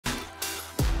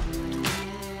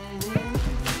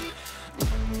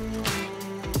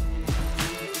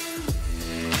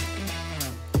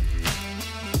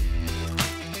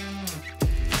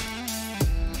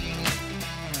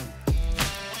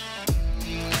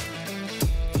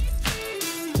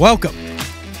Welcome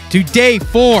to day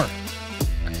 4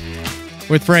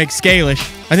 with Frank Scalish.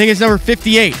 I think it's number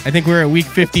 58. I think we're at week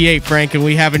 58, Frank, and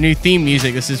we have a new theme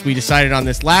music. We decided on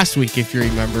this last week, if you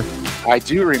remember. I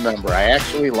do remember. I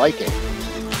actually like it.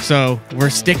 So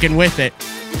we're sticking with it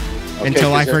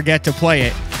until I forget to play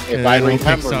it. If I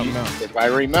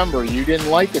remember, you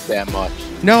didn't like it that much.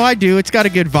 No, I do. It's got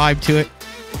a good vibe to it.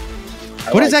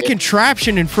 What is that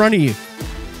contraption in front of you?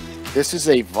 This is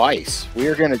a vice. We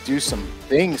are going to do some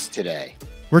things today.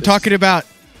 We're talking about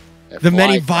the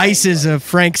many vices of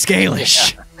Frank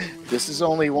Scalish. Yeah. This is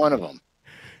only one of them.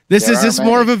 Is this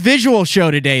more of a visual show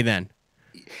today then?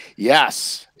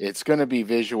 Yes, it's going to be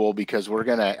visual because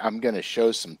I'm going to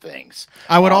show some things.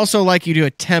 I would also like you to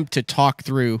attempt to talk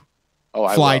through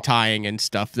fly will. tying and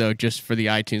stuff, though, just for the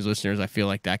iTunes listeners. I feel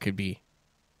like that could be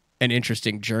an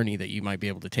interesting journey that you might be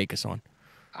able to take us on.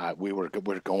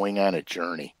 We're going on a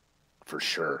journey for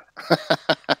sure.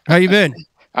 How you been?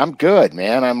 I'm good,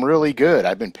 man. I'm really good.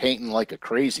 I've been painting like a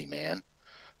crazy man.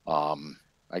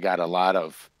 I got a lot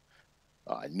of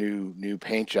new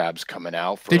paint jobs coming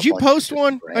out. Did you post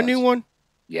a new one?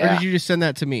 Yeah. Or did you just send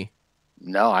that to me?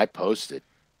 No, I posted.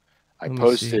 I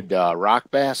posted rock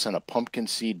bass and a pumpkin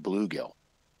seed bluegill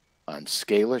on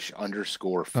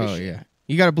Scalish_fishing. Oh, yeah.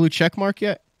 You got a blue check mark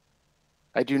yet?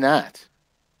 I do not.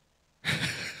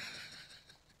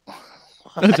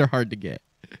 Those are hard to get.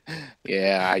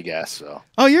 Yeah, I guess so.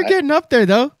 Oh, you're getting up there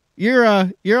though. You're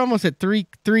almost at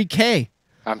 3K.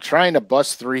 I'm trying to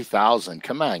bust 3,000.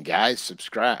 Come on, guys,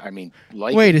 subscribe. I mean,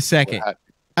 like. Wait a second.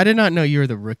 I did not know you were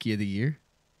the rookie of the year.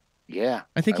 Yeah,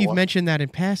 I think you've mentioned that in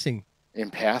passing.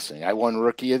 I won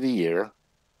rookie of the year.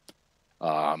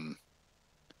 And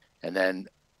then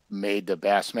made the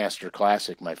Bassmaster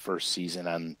Classic my first season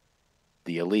on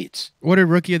the elites. What did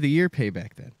rookie of the year pay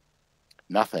back then?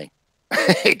 Nothing.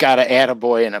 Got an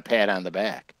attaboy and a pat on the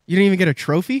back. You didn't even get a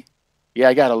trophy? Yeah,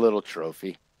 I got a little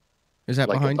trophy. Is that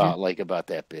behind you? Like about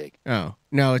that big. Oh,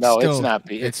 no, it's not.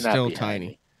 It's still tiny.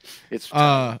 Me. It's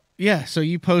tiny. Yeah. So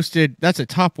you posted. That's a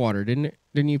topwater, didn't it?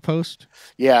 Didn't you post?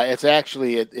 Yeah, it's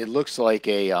actually. It looks like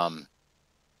a.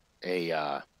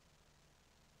 I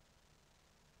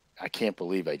can't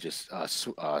believe I just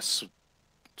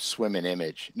swim an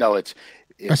image. No, it's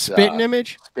a spitting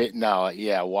image. No,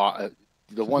 yeah.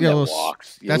 The one that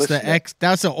walks. That's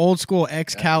That's the old school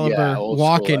Excalibur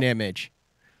walking image.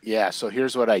 Yeah. So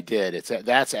here's what I did.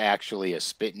 That's actually a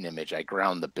spitting image. I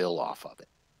ground the bill off of it.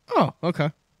 Oh,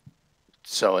 okay.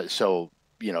 So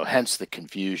hence the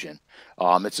confusion.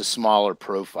 It's a smaller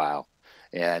profile,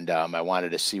 and I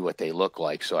wanted to see what they look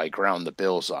like, so I ground the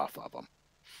bills off of them.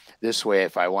 This way,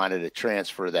 if I wanted to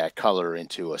transfer that color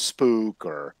into a spook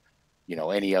or,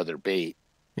 any other bait,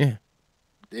 yeah.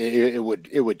 It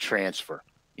would transfer.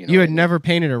 You had never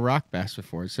painted a rock bass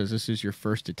before. It says this is your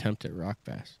first attempt at rock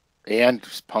bass. And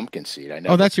pumpkin seed.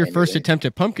 Oh, that's your first attempt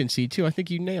at pumpkin seed, too. I think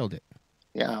you nailed it.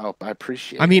 Yeah, I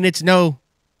appreciate it. I mean, it's no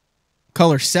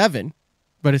color 7,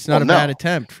 but it's not a bad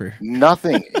attempt.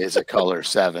 Nothing is a color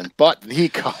 7, but the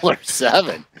color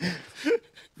 7.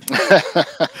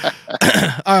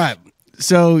 All right.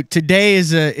 So today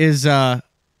is a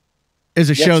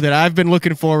show that I've been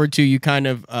looking forward to. You kind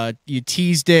of you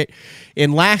teased it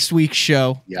in last week's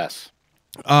show. Yes.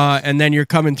 And then you're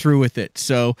coming through with it.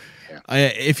 So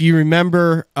if you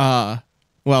remember,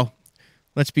 well,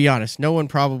 let's be honest. No one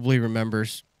probably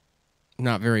remembers,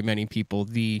 not very many people,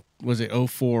 was it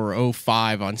 04 or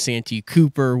 05 on Santee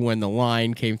Cooper when the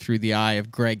line came through the eye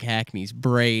of Greg Hackney's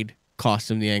braid,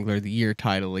 cost him the Angler of the Year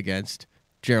title against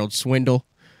Gerald Swindle.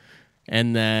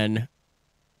 And then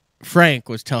Frank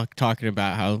was talking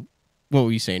about how, what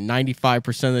were you saying,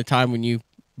 95% of the time when you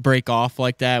break off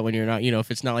like that, when you're not, if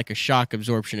it's not like a shock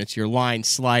absorption, it's your line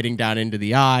sliding down into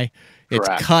the eye. It's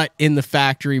Correct. Cut in the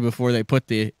factory before they put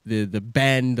the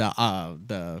bend,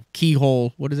 the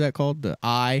keyhole, what is that called? The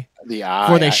eye? The eye.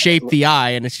 Before they shape the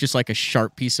eye, and it's just like a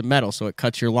sharp piece of metal, so it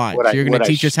cuts your line. So you're going to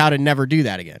teach us how to never do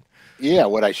that again. Yeah,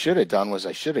 what I should have done was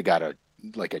I should have got a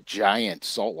giant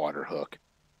saltwater hook.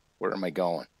 Where am I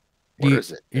going? Where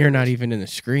is it? You're not even in the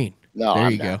screen. No, there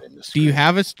I'm you not go. in the Do screen. you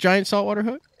have a giant saltwater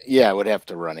hook? Yeah, I would have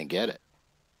to run and get it.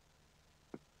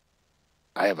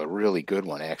 I have a really good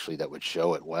one, actually, that would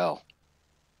show it well.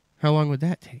 How long would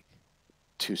that take?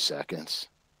 2 seconds.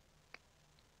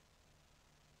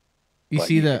 You But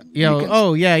see you the can- you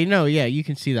can- you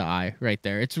can see the eye right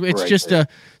there. It's Right just there.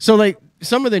 so like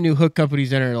some of the new hook companies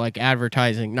that are like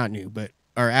advertising, not new, but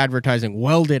are advertising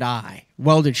welded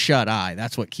shut eye.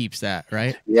 That's what keeps that,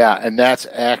 right? Yeah, and that's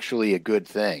actually a good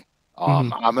thing.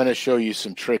 I'm going to show you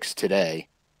some tricks today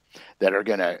that are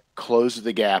going to close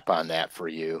the gap on that for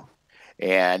you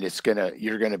and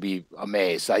you're gonna be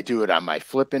amazed. I do it on my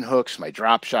flipping hooks, my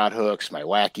drop shot hooks, my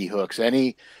wacky hooks,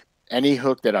 any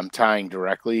hook that I'm tying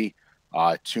directly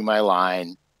to my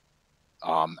line,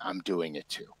 I'm doing it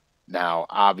to. Now,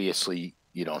 obviously,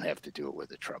 you don't have to do it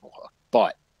with a treble hook,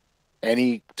 but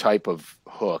any type of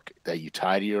hook that you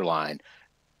tie to your line,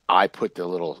 I put the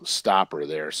little stopper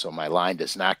there so my line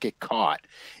does not get caught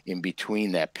in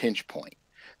between that pinch point.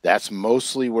 That's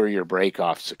mostly where your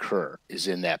breakoffs occur, is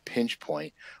in that pinch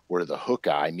point where the hook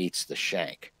eye meets the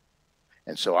shank.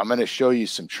 And so I'm going to show you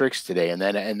some tricks today, and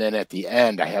then at the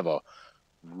end I have a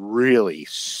really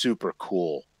super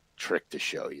cool trick to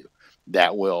show you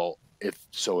that will, if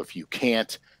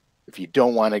you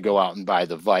don't want to go out and buy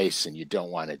the vise and you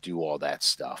don't want to do all that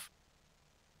stuff,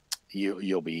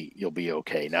 you'll be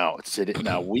okay. Now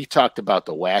we talked about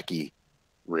the wacky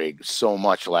rig so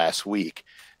much last week.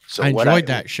 So I enjoyed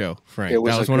that show, Frank. That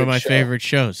was one of my favorite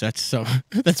shows.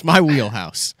 That's my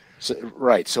wheelhouse. So,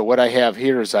 right. So what I have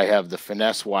here is I have the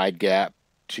finesse wide gap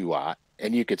 2/0,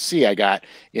 and you could see I got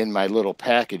in my little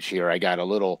package here, I got a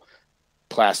little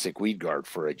plastic weed guard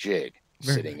for a jig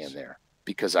sitting in there,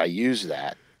 because I use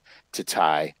that to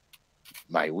tie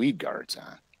my weed guards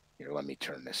on. Here, let me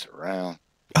turn this around.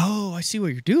 Oh, I see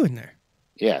what you're doing there.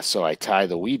 Yeah, so I tie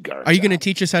the weed guards. Are you going to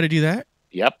teach us how to do that?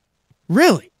 Yep.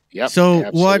 Really? Yep. So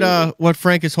what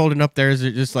Frank is holding up there is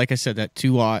just, like I said, that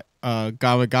 2/0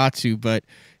 Gawagatsu, but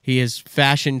he has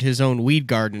fashioned his own weed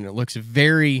guard, and it looks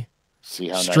very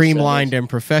streamlined and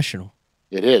professional.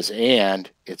 It is, and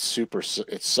it's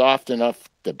it's soft enough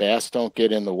the bass don't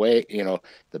get in the way.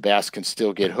 The bass can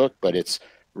still get hooked, but it's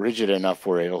rigid enough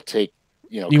where it'll take,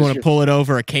 you want to pull it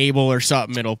over a cable or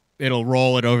something, it'll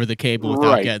roll it over the cable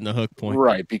without getting the hook point.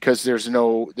 Right, because there's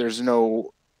no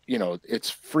it's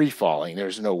free falling.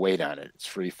 There's no weight on it. It's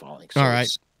free falling. So all right.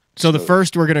 So the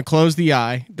first, we're going to close the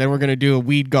eye. Then we're going to do a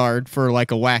weed guard for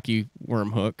like a wacky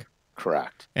worm hook.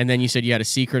 Correct. And then you said you had a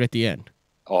secret at the end.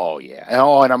 Oh, yeah.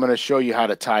 And I'm going to show you how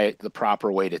to tie it, the proper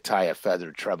way to tie a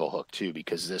feathered treble hook, too,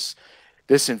 because this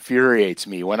infuriates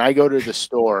me. When I go to the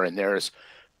store and there's...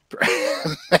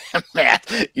 Matt,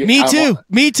 me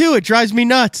too. It drives me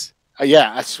nuts.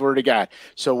 Yeah, I swear to God.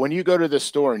 So when you go to the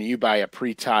store and you buy a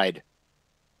pre-tied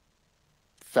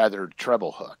feathered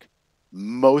treble hook,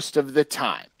 most of the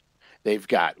time they've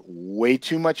got way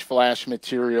too much flash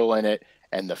material in it,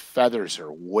 and the feathers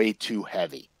are way too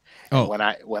heavy. Oh.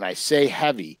 When I say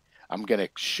heavy, I'm going to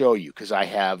show you, because I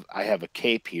have a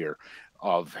cape here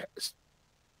of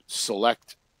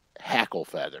select hackle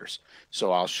feathers.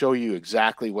 So I'll show you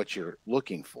exactly what you're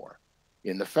looking for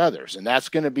in the feathers, and that's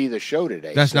going to be the show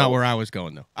today. That's not where I was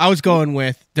going, though. I was going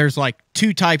with, there's like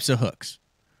two types of hooks,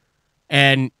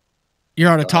 and you're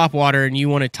on a top water and you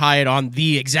want to tie it on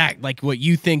the exact, like what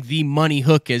you think the money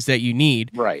hook is that you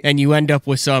need. Right. And you end up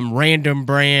with some random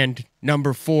brand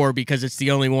number 4 because it's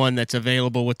the only one that's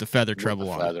available with the feather treble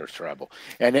on it. Feather treble.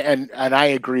 And I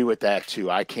agree with that too.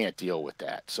 I can't deal with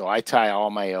that. So I tie all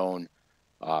my own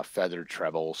feathered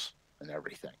trebles and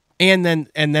everything. And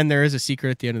then there is a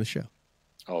secret at the end of the show.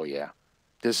 Oh yeah.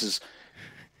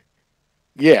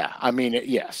 I mean,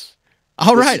 yes.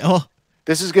 All right.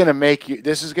 This is going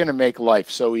to make life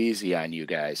so easy on you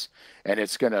guys, and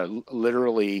it's going to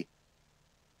literally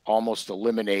almost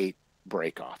eliminate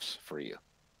breakoffs for you.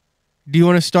 Do you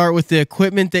want to start with the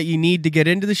equipment that you need to get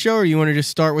into the show, or you want to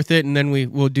just start with it and then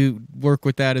we'll work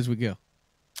with that as we go?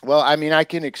 Well, I mean, I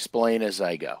can explain as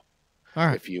I go. All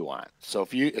right. If you want. So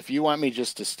if you want me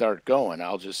just to start going,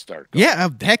 I'll just start going. Yeah,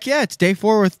 heck yeah, it's day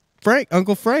 4 with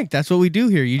Uncle Frank. That's what we do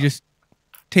here. You just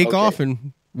take off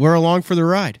and we're along for the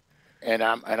ride. And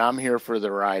I'm here for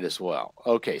the ride as well.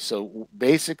 Okay, so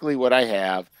basically what I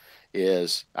have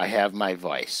is I have my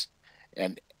vise,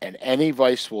 and any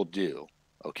vise will do.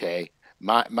 Okay,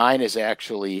 mine is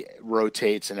actually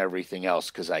rotates and everything else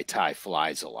because I tie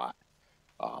flies a lot.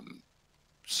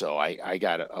 So I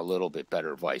got a little bit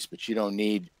better vise, but you don't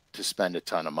need to spend a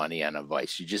ton of money on a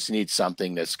vise. You just need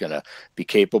something that's going to be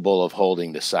capable of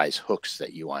holding the size hooks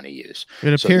that you want to use.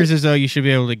 It appears as though you should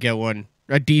be able to get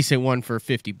a decent one for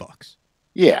 $50.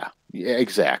 Yeah,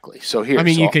 exactly. So here,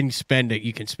 you can spend it.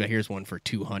 Here's one for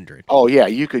 $200. Oh yeah,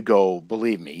 you could go.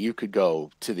 Believe me, you could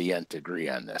go to the nth degree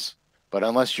on this. But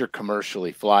unless you're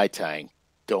commercially fly tying,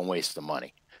 don't waste the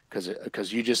money,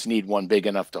 because you just need one big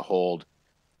enough to hold,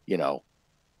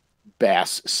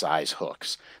 bass size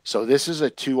hooks. So this is a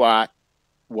 2/0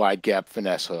 wide gap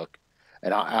finesse hook,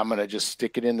 and I'm going to just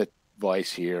stick it in the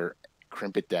vise here,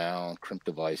 crimp it down, crimp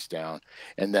the vise down.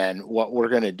 And then what we're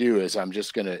going to do is I'm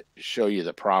just going to show you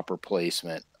the proper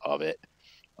placement of it.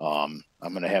 I'm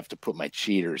going to have to put my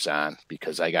cheaters on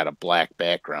because I got a black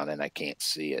background and I can't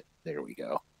see it. There we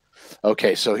go.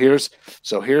 Okay, so here's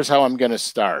how I'm going to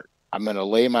start. I'm going to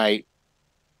lay my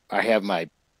I have my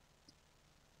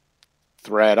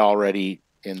thread already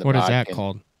in the What is that bodkin,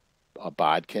 called? a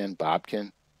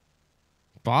bodkin.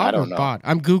 I Bod or don't know. bod?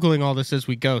 I'm googling all this as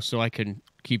we go so I can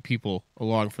keep people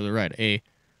along for the ride. I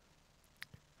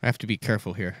have to be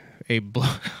careful here. A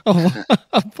bob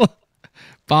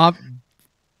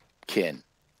Kin.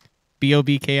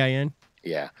 Bobkin.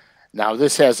 Yeah. Now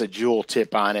this has a jewel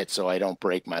tip on it, so I don't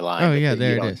break my line. Oh But yeah, you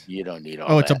there it don't is. you don't need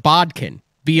all Oh, it's a that. bodkin.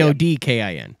 Yeah,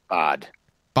 Bodkin. bod.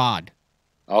 Bod.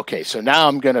 Okay, so now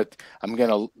I'm gonna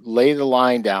lay the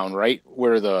line down right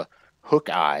where the hook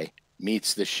eye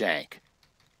meets the shank,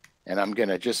 and I'm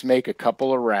gonna just make a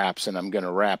couple of wraps, and I'm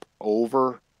gonna wrap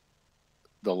over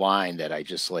the line that I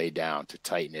just laid down to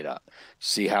tighten it up.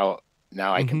 See how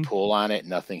now I can Mm-hmm. pull on it,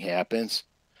 nothing happens.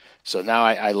 So now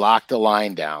I lock the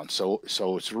line down. So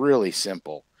it's really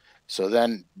simple. So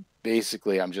then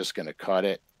basically I'm just gonna cut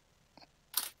it,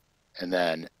 and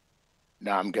then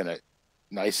now I'm gonna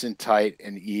nice and tight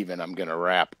and even. I'm gonna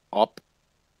wrap up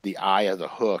the eye of the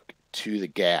hook to the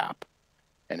gap.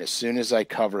 And as soon as I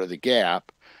cover the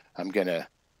gap, I'm gonna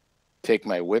take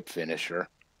my whip finisher,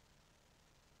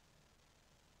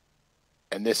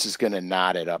 and this is gonna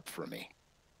knot it up for me.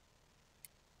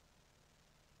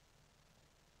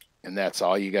 And that's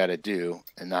all you got to do.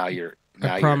 And now you're I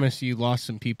now you're promise you lost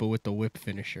some people with the whip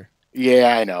finisher.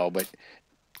 yeah, I know,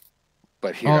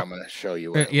 but here Oh, I'm going to show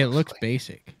you what it yeah, it looks looks like.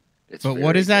 basic. It's But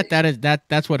what very is that? basic.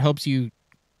 That's what helps you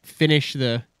finish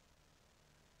the.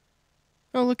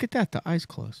 Oh, look at that. The eyes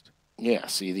closed. Yeah,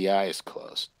 see the eye is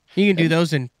closed. You can do And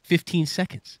those in 15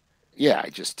 seconds. yeah, I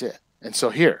just did. And so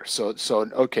here, so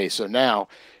okay, so now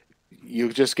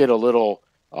you just get a little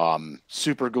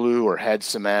super glue or head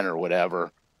cement or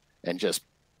whatever, and just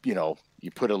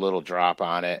you put a little drop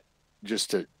on it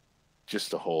just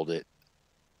to hold it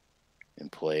in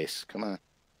place. Come on.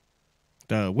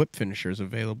 The whip finisher is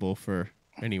available for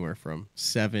anywhere from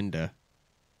 $7 to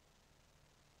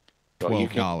Well,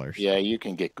 $12. you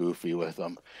can get goofy with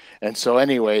them. And so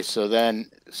anyway, so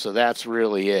that's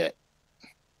really it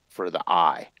for the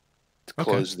eye, to Okay.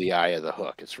 close the eye of the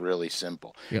hook. It's really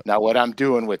simple. Yep. Now, what I'm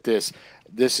doing with this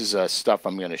is stuff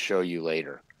I'm going to show you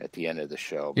later at the end of the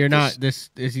show. You're But not this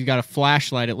is he's got a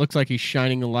flashlight. It looks like he's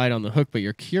shining the light on the hook, but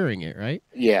you're curing it, right?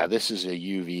 yeah, this is a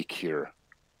UV cure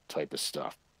type of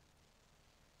stuff.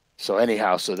 So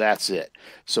anyhow, so that's it.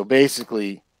 So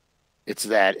basically, it's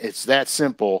that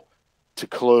simple to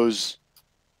close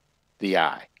the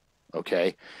eye.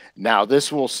 Okay. Now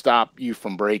this will stop you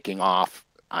from breaking off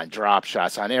on drop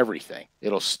shots on everything.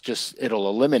 It'll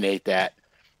eliminate that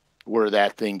where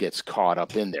that thing gets caught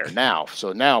up in there. Now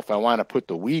if I want to put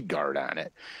the weed guard on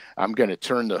it, I'm going to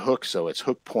turn the hook so it's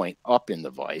hook point up in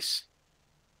the vise.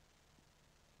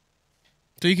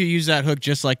 So you could use that hook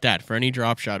just like that for any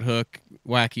drop shot hook,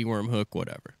 wacky worm hook,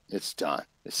 whatever. It's done.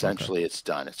 Okay. Essentially, it's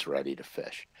done. It's ready to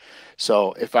fish.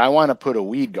 So if I want to put a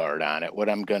weed guard on it, what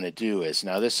I'm going to do is,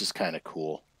 now this is kind of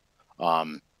cool.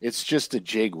 It's just a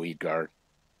jig weed guard,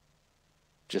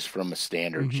 just from a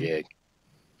standard Mm-hmm. jig.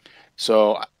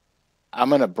 So I'm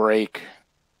going to break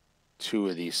two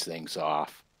of these things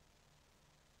off.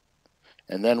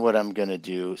 And then what I'm going to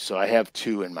do, so I have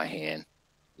two in my hand,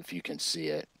 if you can see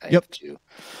it. I Yep. have two.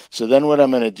 So then what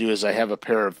I'm going to do is I have a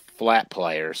pair of flat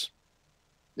pliers.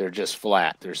 They're just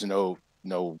flat. There's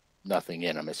nothing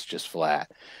in them. It's just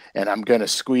flat. And I'm going to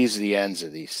squeeze the ends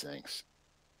of these things.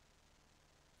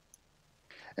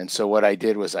 And so what I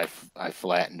did was I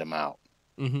flattened them out.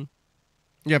 Mm-hmm.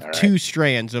 You have All right. two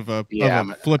strands of a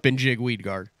flip and jig weed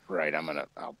guard. Right.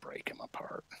 I'll break them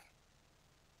apart.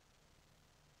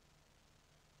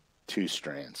 Two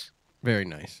strands. Very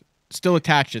nice. Still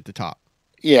attached at the top.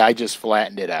 Yeah, I just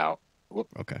flattened it out. Whoop.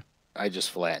 Okay. I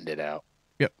just flattened it out.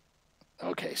 Yep.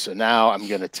 Okay, so now I'm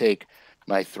going to take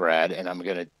my thread and I'm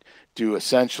going to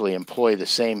essentially employ the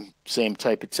same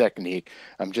type of technique.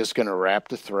 I'm just going to wrap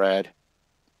the thread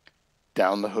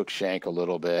down the hook shank a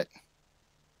little bit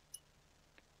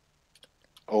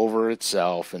over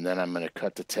itself, and then I'm going to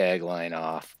cut the tag line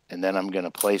off, and then I'm going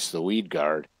to place the weed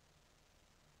guard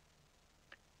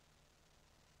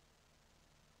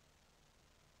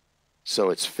so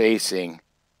it's facing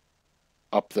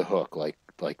up the hook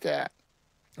like that,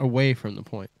 Away from the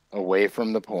point. away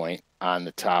from the point on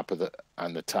the top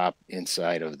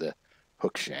inside of the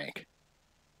hook shank.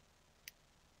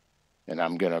 And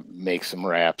I'm going to make some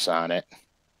wraps on it.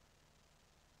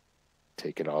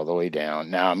 Take it all the way down.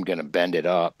 Now I'm going to bend it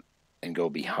up and go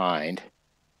behind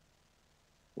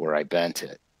where I bent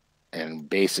it. And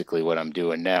basically what I'm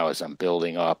doing now is I'm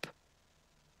building up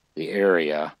the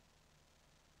area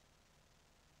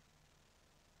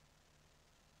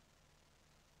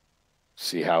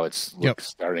See how it's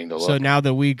starting to look? So now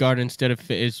the weed guard instead of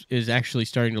is actually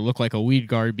starting to look like a weed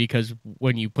guard, because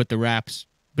when you put the wraps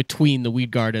between the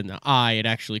weed guard and the eye, it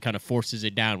actually kind of forces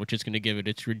it down, which is going to give it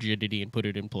its rigidity and put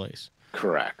it in place.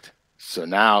 Correct. So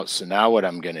now what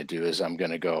I'm going to do is I'm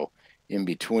going to go in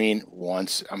between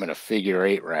once. I'm going to figure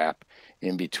 8 wrap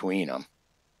in between them.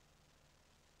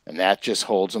 And that just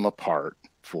holds them apart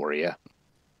for you.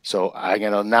 So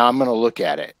now I'm going to look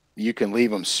at it. You can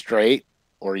leave them straight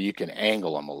or you can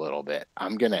angle them a little bit.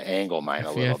 I'm going to angle mine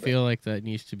a little bit. I feel like that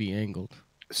needs to be angled.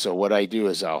 So what I do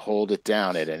is I'll hold it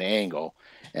down at an angle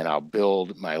and I'll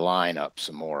build my line up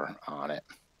some more on it.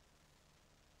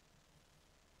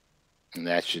 And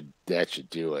that should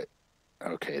do it.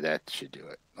 Okay, that should do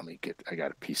it. I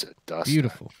got a piece of dust.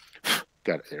 Beautiful.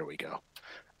 Got it. There we go.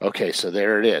 Okay, so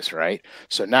there it is, right?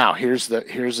 So now here's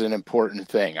an important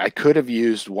thing. I could have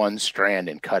used one strand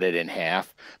and cut it in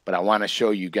half, but I want to show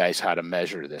you guys how to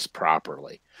measure this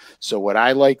properly. So what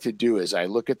I like to do is I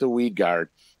look at the weed guard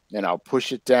and I'll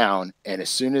push it down, and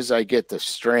as soon as I get the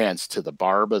strands to the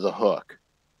barb of the hook,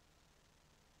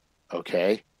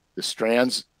 okay, the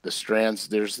strands,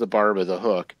 there's the barb of the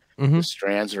hook. Mm-hmm. The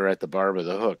strands are at the barb of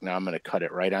the hook. Now I'm going to cut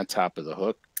it right on top of the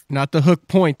hook. Not the hook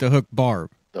point, the hook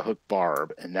barb. The hook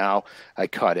barb, and now I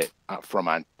cut it from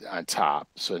on top.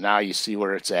 So now you see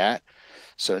where it's at.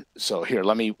 So here,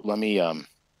 let me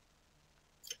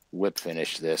whip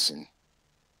finish this, and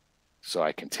so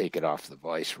I can take it off the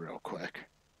vise real quick.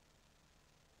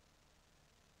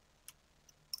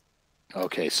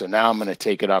 Okay, so now I'm going to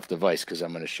take it off the vise because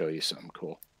I'm going to show you something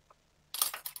cool.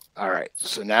 All right,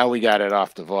 so now we got it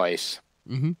off the vise,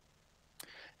 mm-hmm.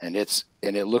 and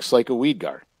it looks like a weed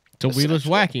guard. It's a weedless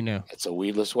wacky now. It's a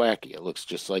weedless wacky. It looks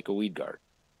just like a weed guard.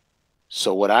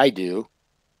 So what I do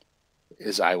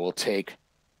is I will take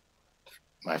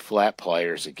my flat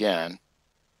pliers again.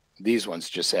 These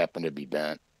ones just happen to be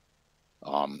bent.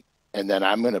 And then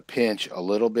I'm going to pinch a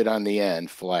little bit on the end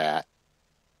flat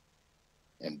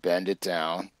and bend it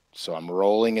down. So I'm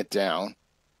rolling it down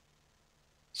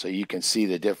so you can see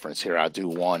the difference. Here, I'll do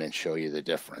one and show you the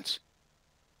difference.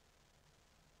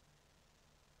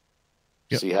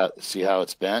 Yep. See how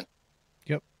it's bent?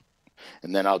 Yep.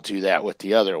 And then I'll do that with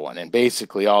the other one. And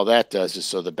basically all that does is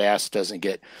so the bass doesn't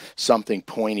get something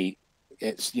pointy,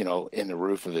 it's, in the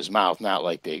roof of his mouth, not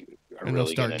like they are and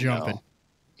really going to jumping. Know.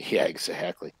 Yeah,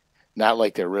 exactly. Not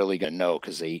like they're really going to know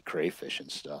because they eat crayfish and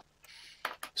stuff.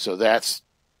 So that's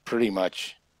pretty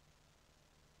much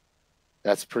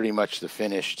the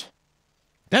finished.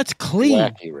 That's clean.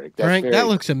 Wacky rig. That's Frank, that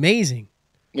looks amazing.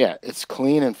 Yeah, it's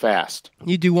clean and fast.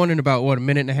 You do one in about, what, a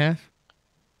minute and a half?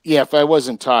 Yeah, if I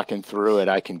wasn't talking through it,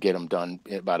 I can get them done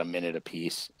in about a minute a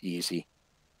piece, easy.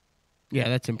 Yeah,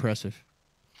 that's impressive.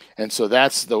 And so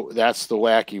that's the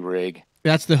wacky rig.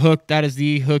 That's the hook. That is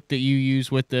the hook that you use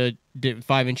with the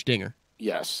 5-inch dinger.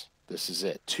 Yes, this is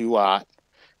it, 2-aught.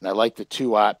 And I like the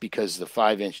 2-aught because the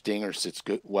 5-inch dinger sits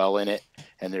well in it,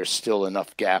 and there's still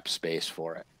enough gap space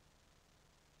for it.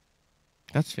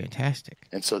 That's fantastic.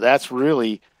 And so that's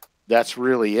really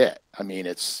it. I mean,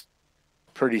 it's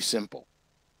pretty simple,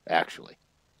 actually.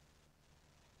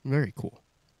 Very cool.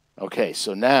 Okay,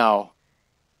 so now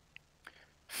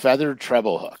feathered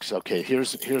treble hooks. Okay,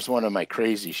 here's one of my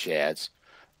crazy shads,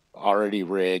 already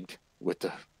rigged with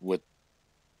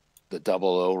the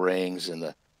double O-rings and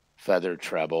the feathered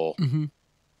treble. Mm-hmm.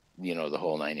 The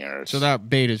whole 9 yards. So that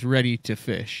bait is ready to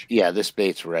fish. Yeah, this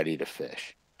bait's ready to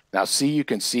fish. Now, you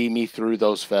can see me through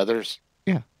those feathers?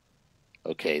 Yeah.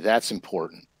 Okay, that's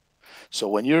important. So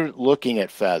when you're looking at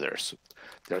feathers,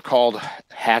 they're called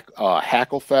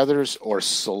hackle feathers or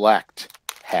select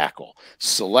hackle.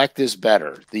 Select is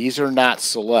better. These are not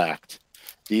select.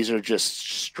 These are just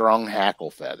strung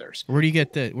hackle feathers. Where do you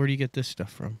get this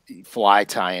stuff from? Fly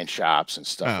tying shops and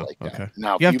stuff like that. Okay.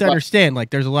 Now, you have to understand, like,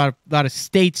 there's a lot of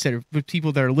states that are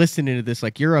people that are listening to this,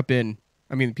 like you're up in.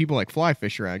 I mean, people like fly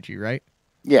fish around you, right?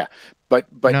 Yeah, but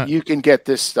you can get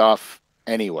this stuff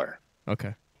anywhere.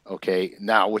 Okay. Okay.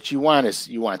 Now, what you want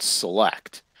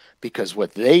select, because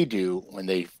what they do when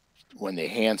they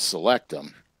hand select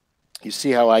them, you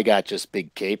see how I got just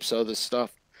big capes of this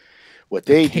stuff? What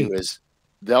they do is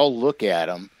they'll look at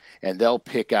them and they'll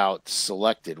pick out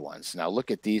selected ones. Now,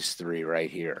 look at these 3 right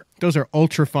here. Those are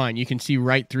ultra fine. You can see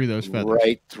right through those feathers.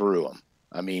 Right through them.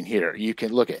 I mean, here you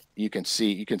can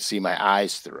see my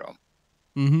eyes through them.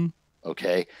 Mm-hmm.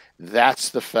 Okay, that's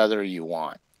the feather you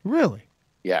want. Really?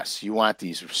 Yes, you want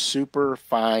these super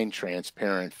fine,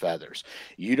 transparent feathers.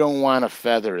 You don't want a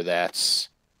feather that's...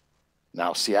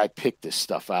 Now, see, I picked this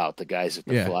stuff out. The guys at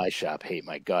the fly shop hate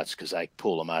my guts because I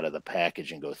pull them out of the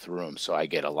package and go through them, so I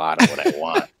get a lot of what I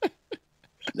want.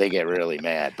 They get really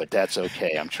mad, but that's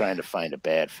okay. I'm trying to find a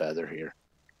bad feather here.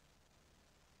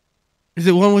 Is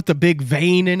it one with the big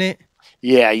vein in it?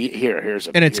 Yeah, here's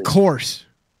a And it's coarse.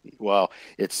 well,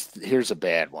 here's a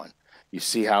bad one. You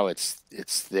see how it's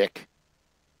thick?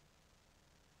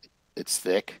 It's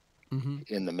thick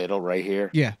in the middle right here.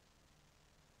 Yeah.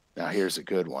 Now here's a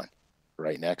good one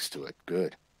right next to it.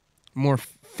 Good. More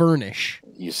fernish.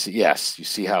 You see, yes, you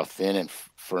see how thin and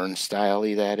fern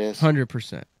style-y that is?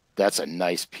 100%. That's a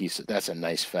nice that's a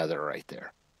nice feather right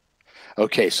there.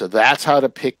 Okay, so that's how to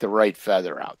pick the right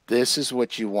feather out. This is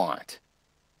what you want.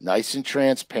 Nice and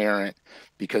transparent,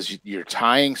 because you're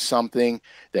tying something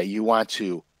that you want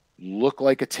to look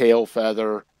like a tail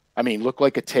feather. I mean, look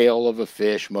like a tail of a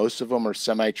fish. Most of them are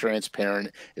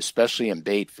semi-transparent, especially in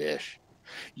bait fish.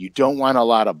 You don't want a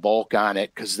lot of bulk on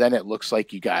it, because then it looks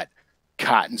like you got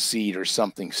cottonseed or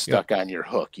something stuck on your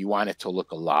hook. You want it to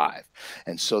look alive.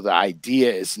 And so the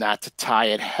idea is not to tie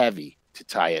it heavy, to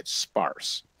tie it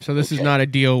sparse. So this is not a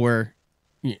deal where,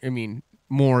 I mean,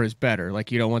 more is better.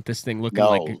 Like, you don't want this thing looking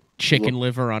like a chicken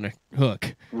liver on a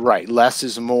hook. Right. Less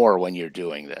is more when you're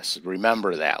doing this.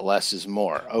 Remember that. Less is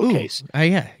more. Okay. Ooh,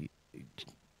 yeah.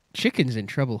 Chickens and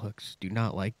treble hooks do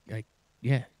not like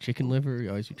yeah, chicken liver, you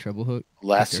always do treble hook.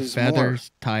 Less is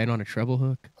feathers, more. Tie it on a treble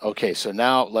hook. Okay, so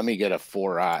now let me get a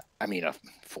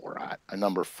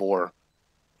number 4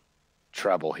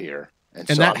 treble here. And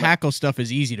so that hackle stuff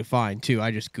is easy to find too.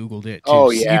 I just Googled it too. Oh,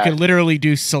 yeah. You can literally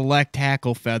do select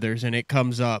hackle feathers and it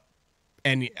comes up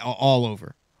and all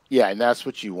over. Yeah, and that's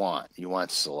what you want. You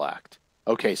want select.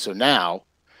 Okay, so now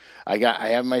I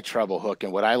have my treble hook,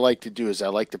 and what I like to do is I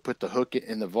like to put the hook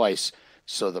in the vise,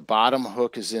 so the bottom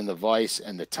hook is in the vise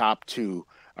and the top 2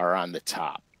 are on the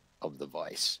top of the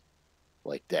vise,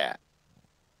 like that.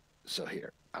 So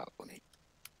here,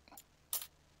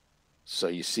 so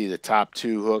you see the top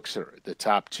 2 hooks, or the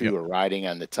top 2 are riding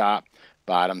on the top,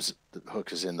 the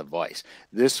hook is in the vise.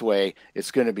 This way,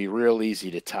 it's going to be real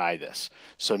easy to tie this.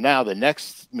 So now the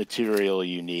next material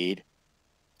you need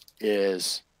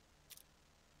is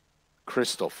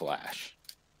crystal flash.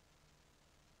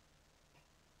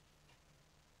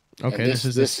 Okay, this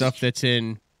is the stuff that's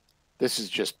in. This is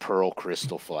just pearl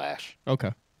crystal flash.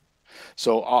 Okay.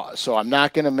 So I'm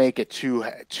not going to make it too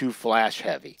flash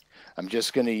heavy. I'm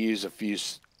just going to use a few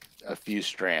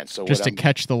strands. So just to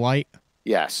catch the light.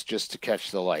 Yes, just to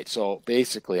catch the light. So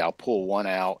basically, I'll pull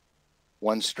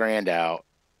one strand out,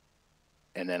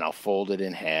 and then I'll fold it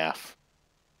in half,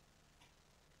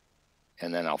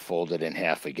 and then I'll fold it in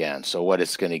half again. So what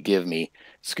it's going to give me,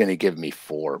 it's going to give me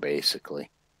 4 basically.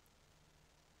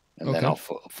 And then I'll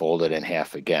fold it in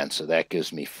half again. So that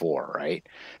gives me 4, right?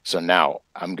 So now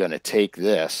I'm going to take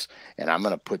this and I'm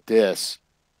going to put this,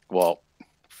 well,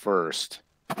 first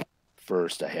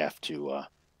I have to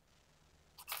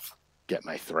get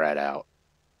my thread out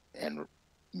and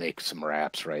make some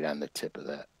wraps right on the tip of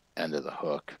the end of the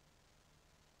hook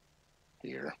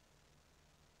here.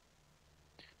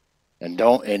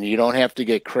 And you don't have to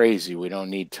get crazy. We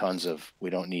don't need tons of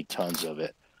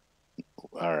it.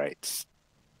 All right.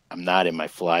 I'm not in my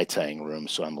fly tying room,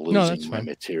 so I'm losing my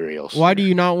materials. Why do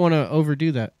you not want to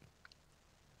overdo that?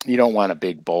 You don't want a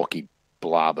big bulky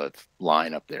blob of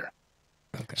line up there.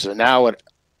 Okay. So now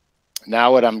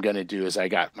what I'm going to do is I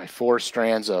got my 4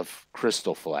 strands of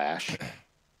crystal flash.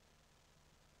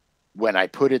 When I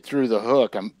put it through the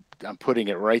hook, I'm putting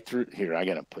it right through here. I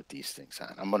got to put these things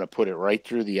on. I'm going to put it right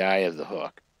through the eye of the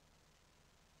hook.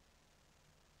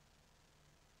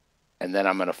 And then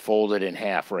I'm going to fold it in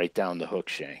half right down the hook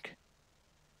shank.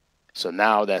 So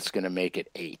now that's going to make it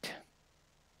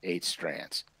 8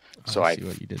 strands. So I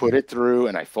put it through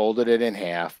and I folded it in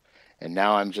half. And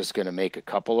now I'm just going to make a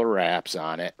couple of wraps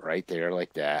on it right there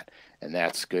like that. And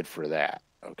that's good for that.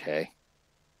 Okay.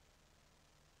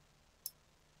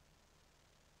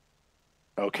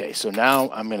 Okay, so now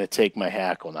I'm going to take my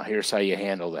hackle. Now here's how you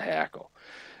handle the hackle.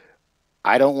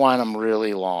 I don't want them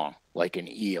really long, like an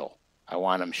eel. I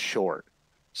want them short.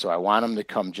 So I want them to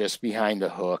come just behind the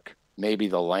hook, maybe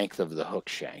the length of the hook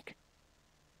shank.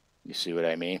 You see what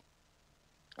I mean?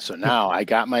 So now I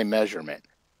got my measurement.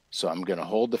 So I'm going to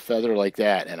hold the feather like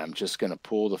that, and I'm just going to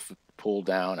pull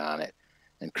down on it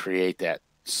and create that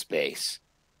space.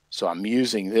 So I'm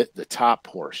using the top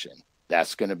portion.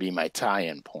 That's going to be my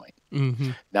tie-in point.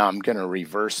 Mm-hmm. Now I'm going to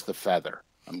reverse the feather.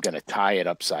 I'm going to tie it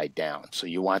upside down. So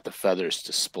you want the feathers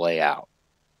to splay out.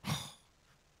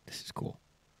 This is cool.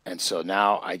 And so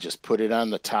now I just put it on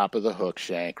the top of the hook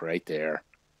shank right there,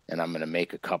 and I'm going to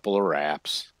make a couple of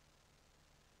wraps.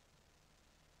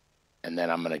 And then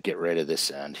I'm going to get rid of this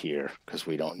end here because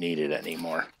we don't need it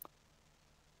anymore.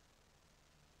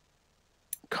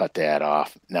 cut that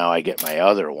off. Now I get my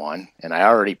other one, and I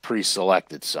already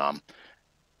pre-selected some.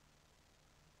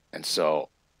 And so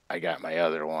I got my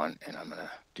other one, and I'm going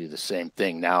to do the same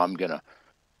thing. Now I'm going to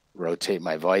rotate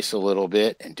my vise a little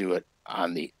bit and do it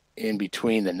on the in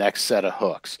between the next set of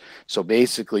hooks. So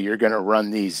basically you're going to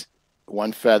run these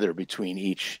one feather between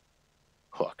each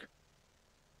hook.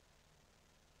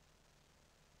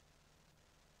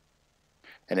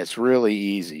 And it's really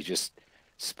easy. Just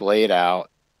splay it out.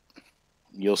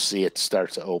 You'll see it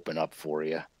starts to open up for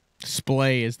you.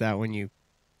 Splay, is that when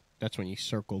that's when you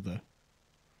circle the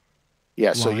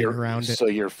line around it? So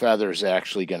your feather's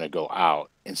actually going to go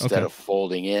out. Instead of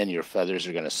folding in, your feathers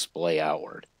are going to splay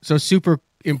outward. So super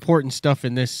important stuff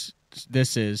in this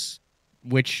is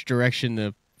which direction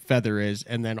the feather is,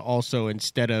 and then also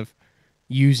instead of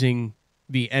using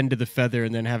the end of the feather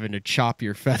and then having to chop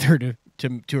your feather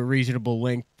to a reasonable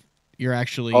length, you're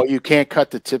actually... Oh, you can't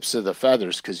cut the tips of the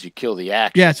feathers because you kill the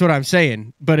action. Yeah, that's what I'm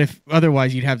saying. But if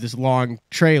otherwise you'd have this long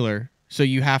trailer, so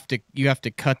you have to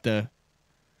cut the...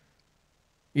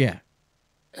 Yeah.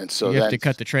 And so you have to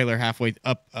cut the trailer halfway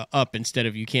up instead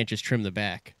of, you can't just trim the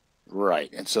back.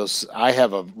 Right. And so I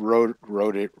have a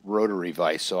rotary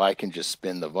vise, so I can just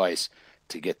spin the vise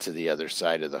to get to the other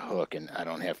side of the hook, and I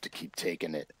don't have to keep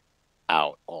taking it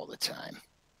out all the time.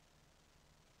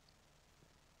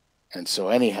 And so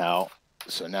anyhow,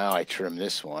 so now I trim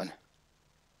this one.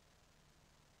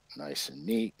 Nice and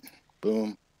neat.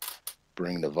 Boom.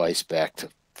 Bring the vise back to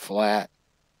flat.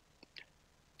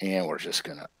 And we're just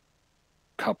going to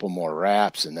couple more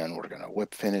wraps, and then we're going to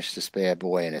whip finish this bad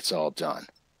boy, and it's all done.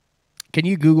 Can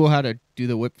you Google how to do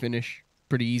the whip finish?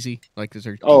 Pretty easy. Like, is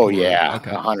there? Oh yeah,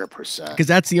 100%. Because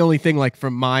that's the only thing, like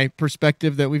from my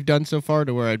perspective, that we've done so far,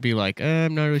 to where I'd be like,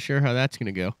 I'm not really sure how that's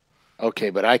going to go.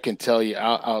 Okay, but I can tell you,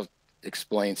 I'll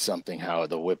explain something how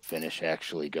the whip finish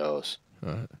actually goes.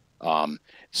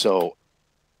 So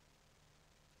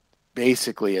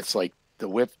basically, it's like the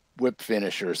whip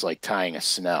finisher is like tying a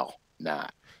Snell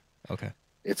knot. Okay.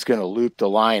 It's going to loop the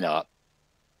line up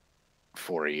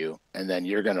for you, and then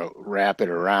you're going to wrap it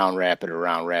around,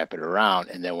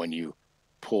 and then when you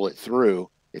pull it through,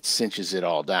 it cinches it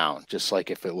all down, just like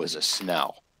if it was a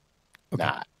Snell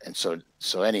knot. And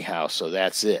so anyhow, so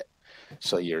that's it.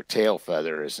 So your tail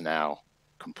feather is now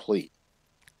complete.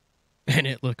 And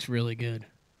it looks really good.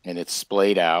 And it's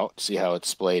splayed out. See how it's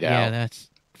splayed out? Yeah,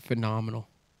 that's phenomenal.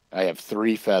 I have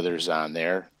 3 feathers on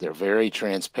there. They're very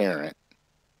transparent.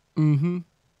 Mm-hmm.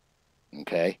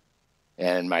 Okay.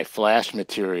 And my flash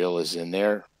material is in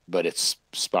there, but it's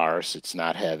sparse. It's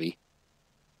not heavy.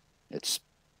 It's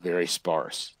very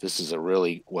sparse. This is a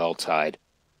really well-tied.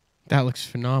 That looks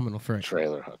phenomenal for a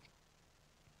trailer hook.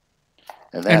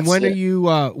 And when are you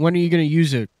going to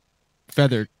use a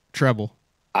feathered treble?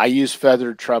 I use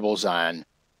feathered trebles on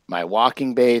my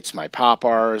walking baits, my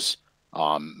poppars,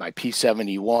 my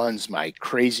P71s, my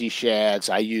crazy shads.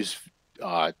 I use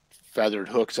feathered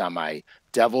hooks on my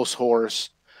devil's horse.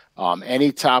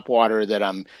 Any topwater that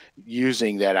I'm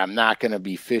using that I'm not going to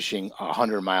be fishing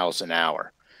 100 miles an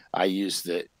hour, I use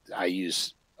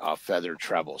feathered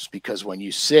trebles, because when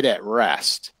you sit at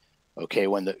rest, okay,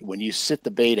 when you sit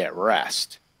the bait at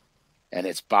rest and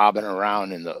it's bobbing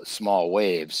around in the small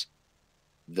waves,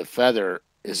 the feather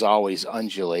is always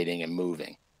undulating and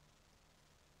moving.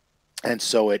 And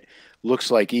so it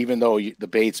looks like, even though the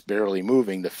bait's barely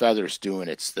moving, the feather's doing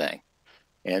its thing.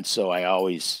 And so I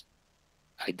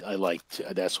like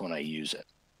to, that's when I use it.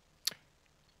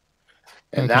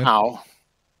 And now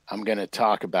I'm going to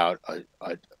talk about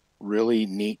a really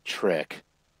neat trick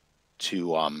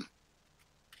to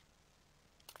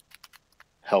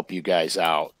help you guys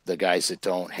out, the guys that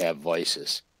don't have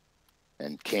vices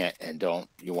and don't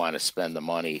you want to spend the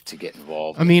money to get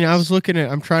involved. I mean,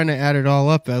 I'm trying to add it all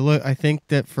up. I think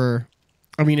that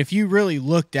if you really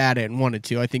looked at it and wanted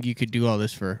to, I think you could do all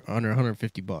this for under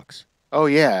 $150. Oh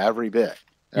yeah, every bit.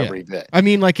 I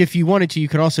mean, like, if you wanted to, you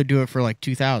could also do it for like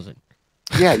 $2,000.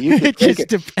 Yeah, you could it just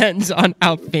depends on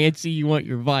how fancy you want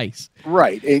your vise.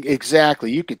 Right,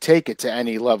 exactly. You could take it to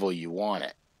any level you want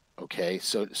it. Okay,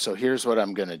 so here's what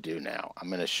I'm going to do now. I'm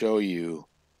going to show you.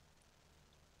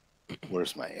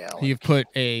 Where's my Allen? You've put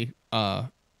a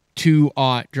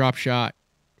 2-aught drop shot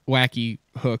wacky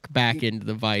hook back into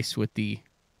the vise with the...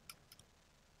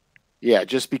 Yeah,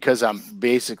 just because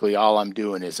all I'm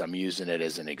doing is I'm using it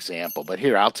as an example. But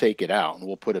here, I'll take it out and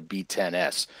we'll put a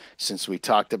B10S. Since we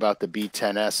talked about the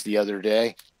B10S the other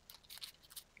day,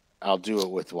 I'll do it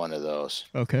with one of those.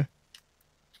 Okay.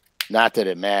 Not that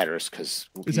it matters, because...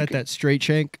 Is that straight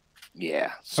shank?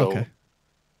 Yeah. So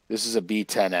this is a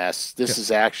B10S. This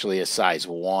is actually a size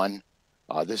 1.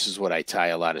 This is what I tie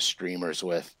a lot of streamers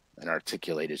with. and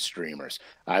articulated streamers.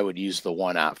 I would use the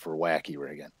 1/0 for wacky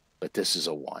rigging, but this is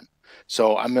a 1.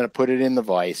 So I'm going to put it in the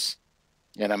vise,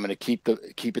 and I'm going to keep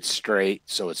it straight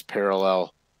so it's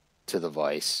parallel to the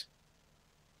vise,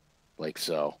 like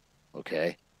so.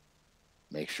 Okay.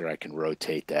 Make sure I can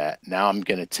rotate that. Now I'm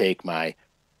going to take I'm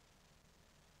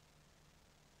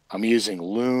using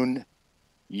Loon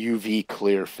UV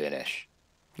clear finish.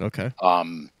 Okay.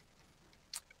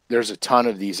 There's a ton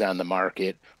of these on the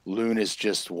market. Loon is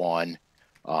just one.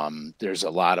 There's a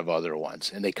lot of other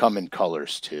ones, and they come in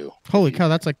colors too. Holy cow,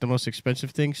 that's like the most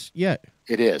expensive things yet.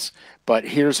 It is, but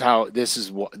here's how. This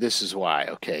is why.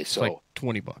 Okay, so it's like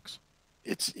 $20.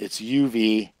 It's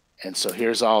UV, and so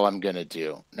here's all I'm gonna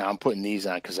do. Now I'm putting these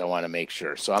on because I want to make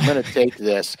sure. So I'm gonna take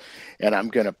this, and I'm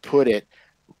gonna put it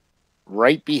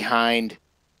right behind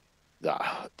the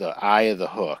eye of the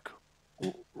hook,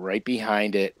 right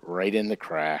behind it, right in the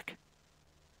crack,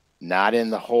 not in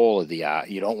the hole of the eye.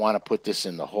 You don't want to put this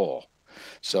in the hole.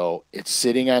 So it's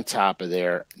sitting on top of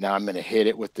there. Now I'm going to hit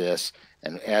it with this.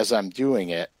 And as I'm doing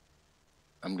it,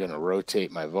 I'm going to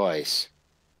rotate my vise,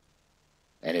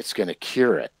 and it's going to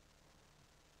cure it.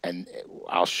 And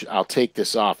I'll take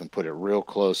this off and put it real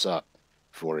close up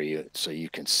for you so you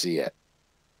can see it.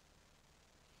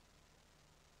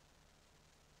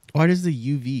 Why does the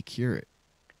UV cure it?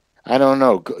 I don't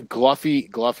know.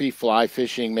 Gluffy Fly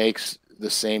Fishing makes the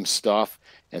same stuff,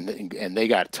 and they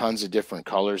got tons of different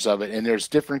colors of it, and there's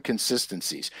different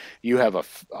consistencies. You have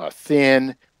a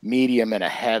thin, medium, and a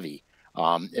heavy.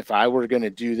 If I were going to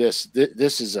do this,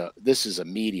 this is a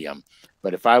medium,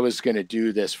 but if I was going to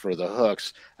do this for the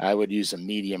hooks, I would use a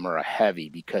medium or a heavy,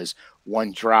 because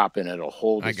one drop and it'll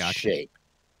hold its shape.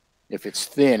 If it's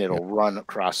thin, it'll run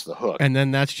across the hook. And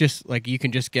then that's just like, you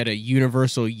can just get a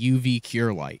universal UV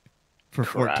cure light for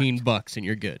 $14 and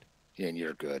you're good. And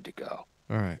you're good to go.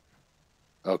 All right.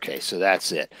 Okay, so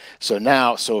that's it. So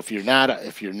now, if you're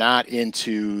not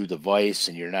into the vise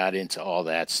and you're not into all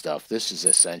that stuff, this is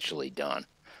essentially done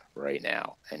right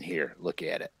now. And here, look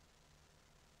at it.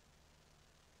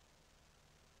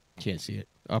 Can't see it.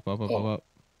 Up,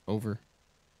 over.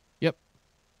 Yep.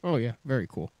 Oh yeah, very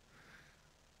cool.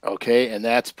 Okay, and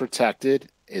that's protected.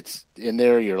 It's in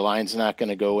there. Your line's not going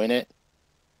to go in it.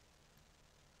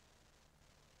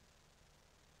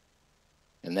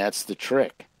 And that's the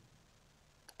trick.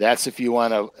 That's if you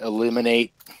want to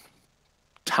eliminate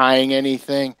tying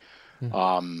anything,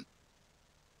 and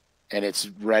it's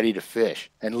ready to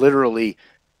fish. And literally,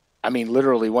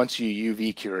 once you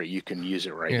UV cure it, you can use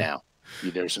it right now.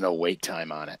 There's no wait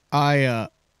time on it. I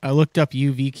looked up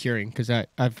UV curing because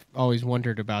I've always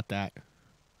wondered about that.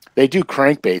 They do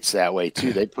crankbaits that way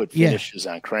too. They put finishes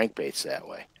on crankbaits that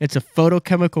way. It's a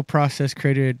photochemical process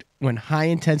created when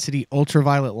high-intensity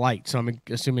ultraviolet light, so I'm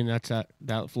assuming that's that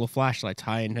little flashlight's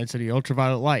high-intensity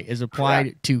ultraviolet light, is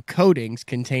applied to coatings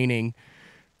containing,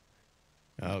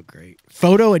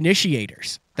 photo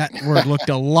initiators. That word looked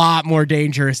a lot more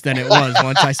dangerous than it was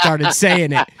once I started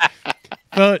saying it.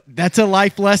 But that's a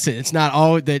life lesson. It's not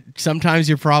all that. Sometimes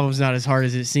your problem's not as hard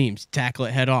as it seems. Tackle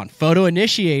it head on. Photo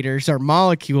initiators are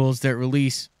molecules that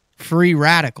release free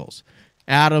radicals,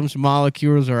 atoms,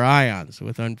 molecules, or ions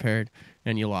with unpaired.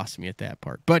 And you lost me at that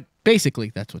part. But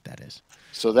basically, that's what that is.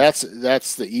 So that's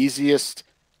the easiest.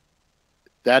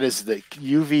 That is the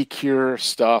UV cure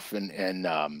stuff,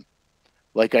 and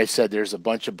like I said, there's a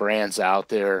bunch of brands out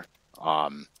there.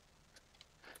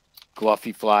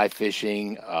 Gluffy Fly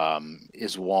Fishing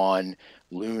is one.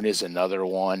 Loon is another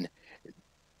one.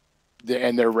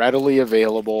 And they're readily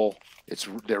available. It's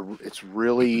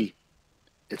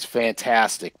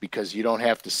fantastic because you don't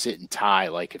have to sit and tie.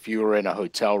 Like if you were in a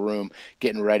hotel room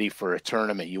getting ready for a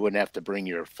tournament, you wouldn't have to bring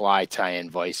your fly tie-in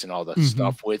vise and all that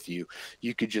stuff with you.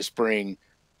 You could just bring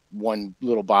one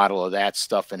little bottle of that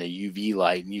stuff and a UV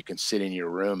light, and you can sit in your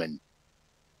room, and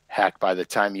heck, by the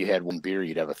time you had one beer,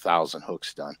 you'd have 1,000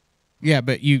 hooks done. Yeah,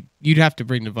 but you'd have to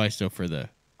bring the vise though for the.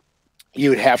 You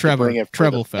would have to bring it for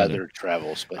treble the feathered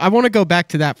trebles. But I want to go back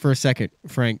to that for a second,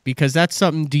 Frank, because that's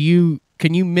something.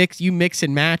 Can you mix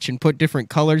and match and put different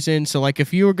colors in? So like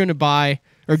if you were going to buy,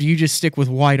 or do you just stick with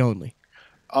white only?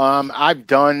 I've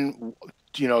done,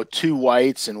 2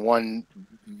 whites and one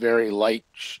very light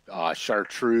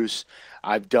chartreuse.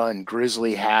 I've done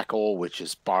grizzly hackle, which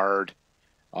is barred.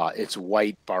 It's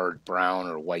white barred brown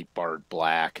or white barred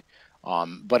black.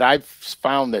 But I've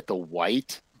found that the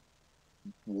white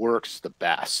works the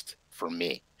best for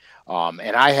me.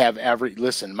 And I have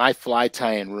my fly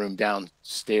tying room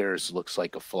downstairs looks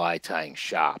like a fly tying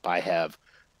shop. I have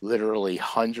literally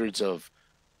hundreds of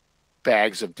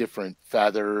bags of different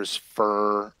feathers,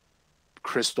 fur,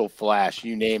 crystal flash,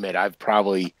 you name it. I've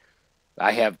probably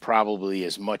I have probably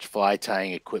as much fly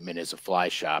tying equipment as a fly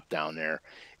shop down there,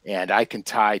 and I can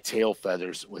tie tail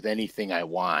feathers with anything I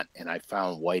want. And I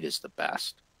found white is the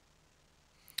best,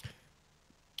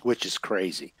 which is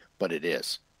crazy, but it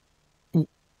is.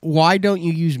 Why don't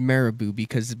you use marabou?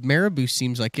 Because marabou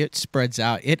seems like it spreads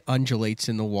out, it undulates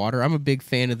in the water. I'm a big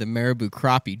fan of the marabou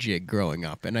crappie jig growing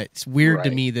up, and it's weird to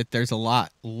Right. me that there's a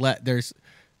lot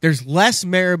there's less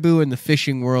marabou in the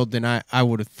fishing world than I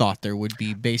would have thought there would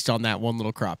be based on that one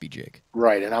little crappie jig.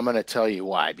 Right, and I'm going to tell you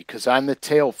why. Because on the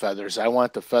tail feathers, I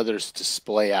want the feathers to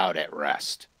splay out at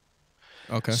rest.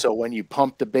 Okay. So when you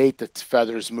pump the bait, the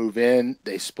feathers move in,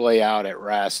 they splay out at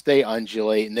rest, they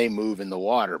undulate, and they move in the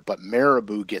water. But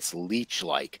marabou gets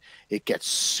leech-like. It gets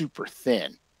super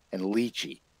thin and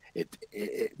leechy.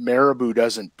 Marabou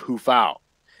doesn't poof out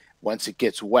once it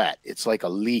gets wet. It's like a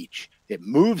leech. It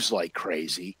moves like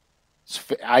crazy.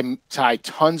 I tie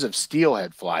tons of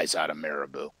steelhead flies out of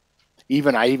marabou.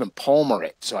 I even palmer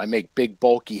it, so I make big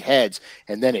bulky heads,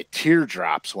 and then it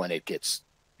teardrops when it gets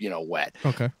wet.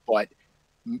 Okay. But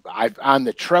I've on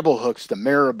the treble hooks, the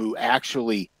marabou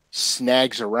actually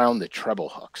snags around the treble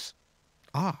hooks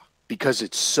Ah. because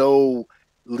it's so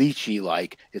leechy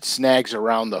like it snags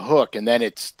around the hook, and then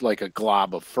it's like a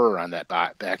glob of fur on that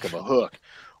back of a hook,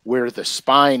 where the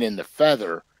spine in the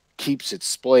feather keeps it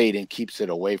splayed and keeps it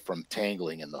away from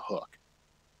tangling in the hook.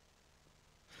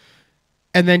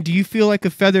 And then do you feel like a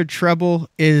feathered treble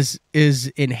is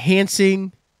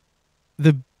enhancing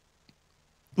the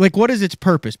like what is its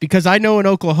purpose? Because I know in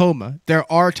Oklahoma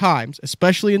there are times,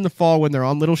 especially in the fall when they're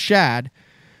on little shad,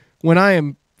 when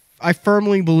I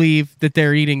firmly believe that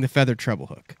they're eating the feathered treble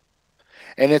hook.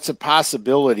 And it's a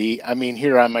possibility. I mean,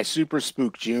 here on my Super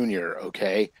Spook Junior,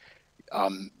 okay,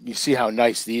 you see how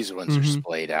nice these ones are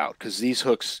splayed out, because these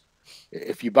hooks,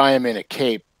 if you buy them in a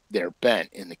cape, they're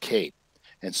bent in the cape,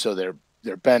 and so they're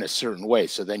bent a certain way.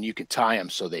 So then you can tie them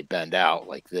so they bend out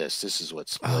like this. This is what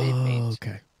splayed means.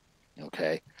 Okay.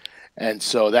 Okay, and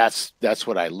so that's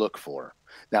what I look for.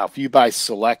 Now, if you buy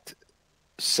select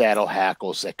saddle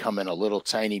hackles that come in a little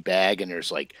tiny bag and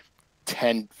there's like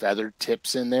 10 feathered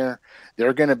tips in there,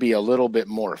 they're going to be a little bit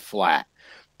more flat.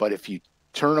 But if you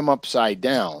turn them upside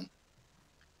down,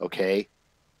 okay,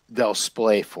 they'll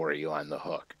splay for you on the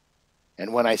hook.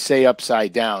 And when I say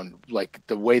upside down, like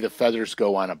the way the feathers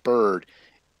go on a bird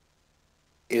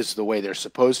is the way they're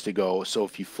supposed to go. So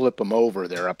if you flip them over,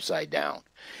 they're upside down.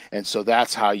 And so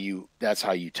that's how you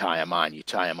tie them on. You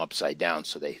tie them upside down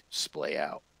so they splay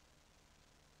out.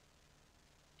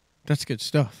 That's good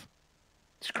stuff.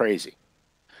 It's crazy.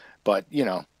 But,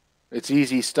 it's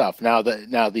easy stuff. Now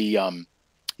the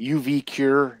UV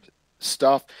cure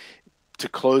stuff to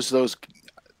close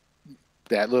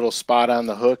that little spot on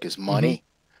the hook is money.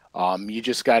 You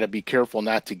just got to be careful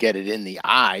not to get it in the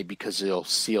eye because it'll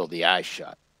seal the eye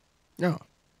shut. No.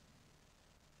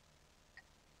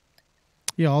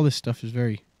 Yeah, all this stuff is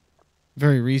very,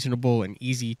 very reasonable and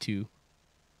easy to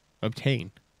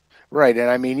obtain. Right, and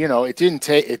I mean, it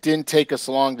didn't take us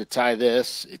long to tie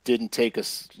this. It didn't take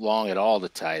us long at all to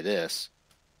tie this.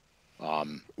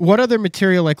 What other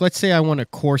material? Like, let's say I want a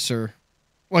coarser.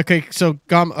 Okay, so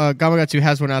Gamakatsu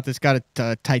has one out that's got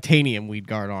a titanium weed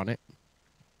guard on it.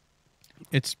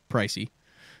 It's pricey.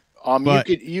 But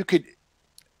you could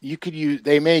use.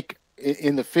 They make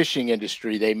in the fishing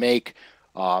industry. They make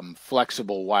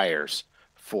flexible wires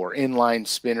for inline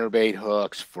spinnerbait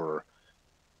hooks.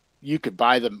 You could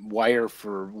buy the wire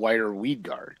for wire weed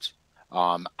guards.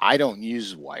 I don't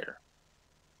use wire.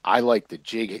 I like the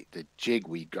jig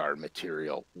weed guard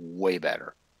material way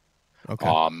better.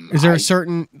 Okay. Is there a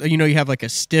certain, you have like a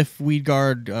stiff weed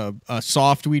guard, a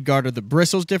soft weed guard? Are the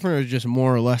bristles different, or just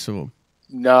more or less of them?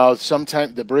 No,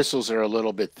 sometimes the bristles are a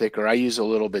little bit thicker. I use a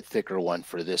little bit thicker one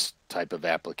for this type of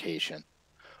application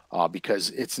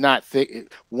because it's not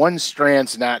thick. One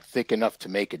strand's not thick enough to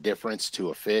make a difference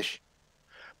to a fish.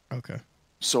 Okay.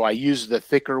 So I use the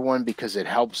thicker one because it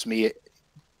helps me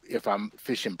if I'm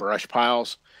fishing brush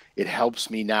piles. It helps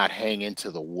me not hang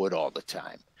into the wood all the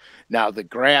time. Now, the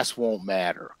grass won't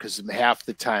matter because half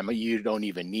the time you don't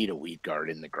even need a weed guard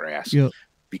in the grass. Yep.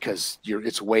 Because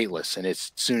it's weightless, and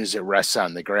as soon as it rests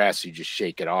on the grass, you just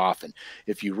shake it off. And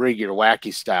if you rig your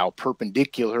wacky style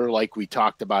perpendicular, like we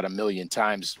talked about a million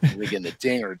times rigging the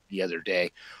dinger the other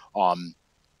day,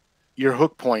 your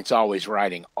hook point's always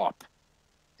riding up.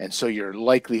 And so your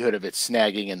likelihood of it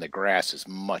snagging in the grass is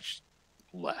much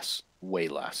less, way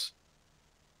less.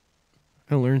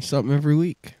 I learn something every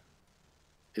week.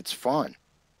 It's fun.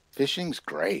 Fishing's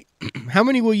great. How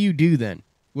many will you do then?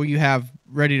 Will you have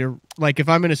ready to, like, if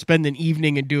I'm going to spend an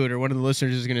evening and do it, or one of the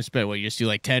listeners is going to spend, you just do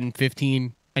like 10,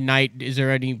 15 a night? Is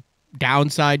there any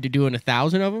downside to doing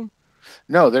 1,000 of them?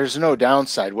 No, there's no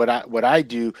downside. What I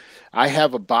do, I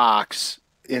have a box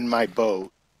in my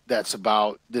boat that's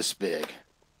about this big.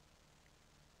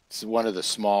 It's one of the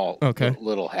small Okay.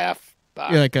 little half Yeah,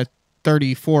 box. like a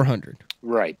 3,400.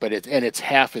 Right, but it's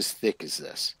half as thick as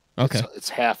this. It's Okay. it's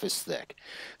half as thick.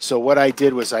 So what I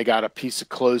did was I got a piece of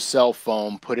closed cell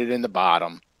foam, put it in the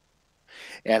bottom,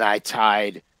 and I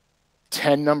tied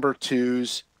 10 number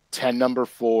twos, 10 number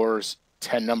fours,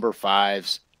 10 number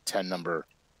fives, 10 number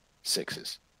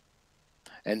sixes.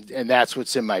 And that's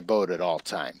what's in my boat at all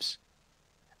times.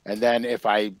 And then if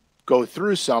I go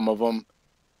through some of them,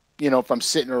 if I'm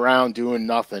sitting around doing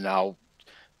nothing, I'll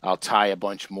tie a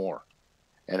bunch more.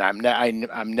 And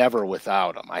I'm never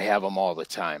without them. I have them all the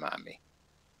time on me.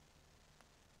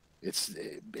 It's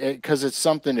because it's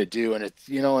something to do, and it's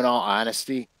in all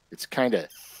honesty, it's kind of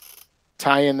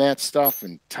tying that stuff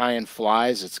and tying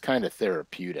flies. It's kind of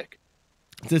therapeutic,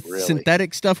 Does really.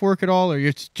 synthetic stuff work at all, or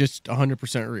it's just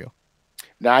 100% real?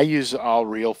 Now I use all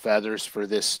real feathers for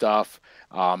this stuff.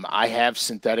 I have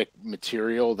synthetic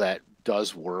material that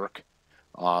does work,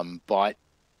 but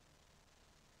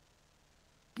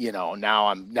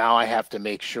now I have to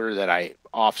make sure that I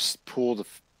off pull the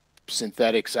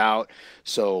synthetics out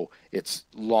so it's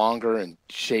longer and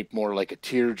shaped more like a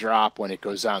teardrop when it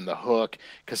goes on the hook,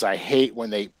 because I hate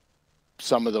when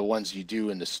some of the ones you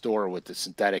do in the store with the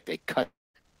synthetic, they cut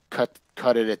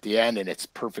it at the end and it's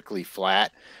perfectly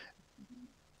flat.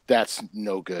 That's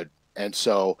no good. And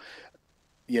so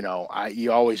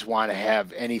you always want to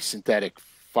have any synthetic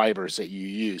fibers that you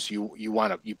use.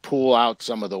 You pull out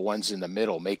some of the ones in the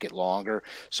middle, make it longer.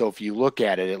 So if you look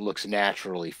at it, it looks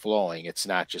naturally flowing. It's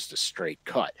not just a straight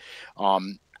cut.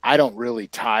 I don't really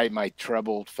tie my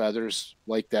treble feathers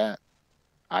like that.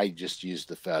 I just use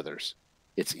the feathers.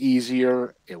 It's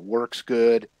easier. It works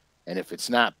good. And if it's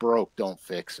not broke, don't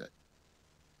fix it.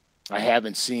 I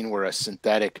haven't seen where a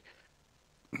synthetic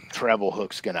treble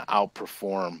hook's going to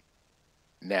outperform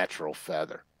natural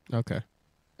feather. Okay.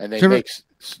 And Is they there ever,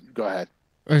 make. Go ahead.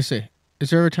 I say, is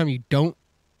there ever a time you don't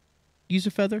use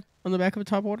a feather on the back of a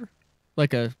top water,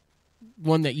 like a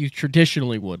one that you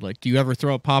traditionally would? Like, do you ever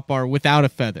throw a pop bar without a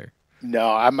feather?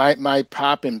 No, my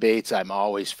popping baits, I'm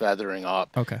always feathering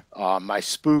up. Okay. My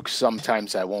spooks,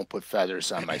 sometimes I won't put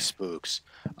feathers on my spooks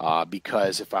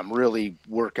because if I'm really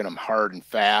working them hard and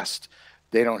fast,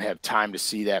 they don't have time to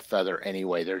see that feather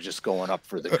anyway. They're just going up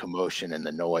for the commotion and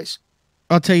the noise.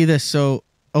 I'll tell you this. So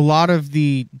a lot of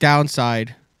the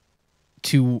downside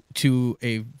to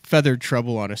a feathered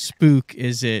treble on a spook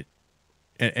is I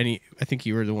think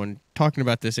you were the one talking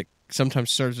about this. It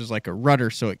sometimes serves as like a rudder,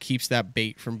 so it keeps that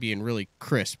bait from being really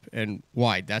crisp and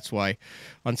wide. That's why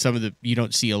on some of you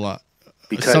don't see a lot.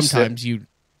 Because Sometimes you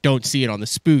don't see it on the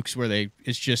spooks where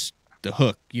it's just the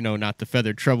hook, not the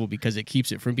feathered treble, because it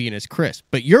keeps it from being as crisp.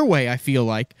 But your way, I feel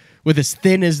like, with as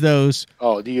thin as those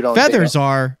you don't feathers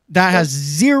are, that has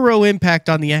zero impact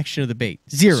on the action of the bait.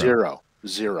 Zero.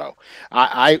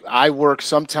 I work,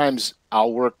 sometimes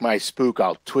I'll work my spook,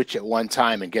 I'll twitch it one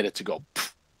time and get it to go,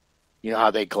 you know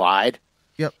how they glide?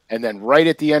 Yep. And then right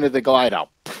at the end of the glide, I'll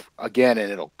again,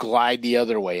 and it'll glide the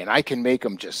other way. And I can make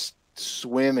them just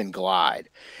swim and glide.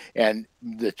 And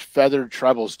the feathered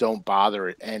trebles don't bother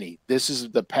it any. This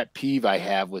is the pet peeve I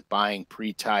have with buying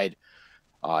pre-tied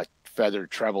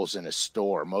feathered trebles in a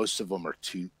store. Most of them are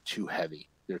too heavy.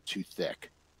 They're too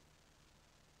thick.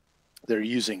 They're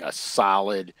using a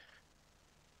solid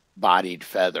bodied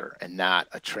feather and not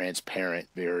a transparent,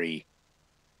 very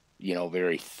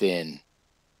thin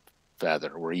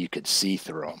feather where you could see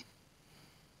through them.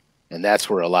 And that's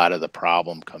where a lot of the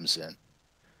problem comes in.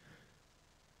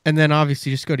 And then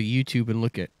obviously just go to YouTube and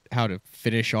look at how to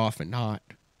finish off and not.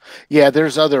 Yeah,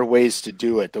 there's other ways to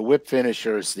do it. The whip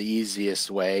finisher is the easiest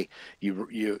way.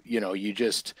 You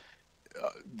just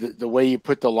the way you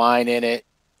put the line in it,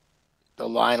 the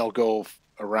line will go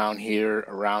around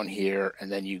here,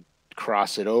 and then you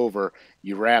cross it over.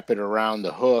 You wrap it around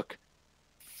the hook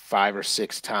 5 or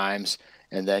 6 times,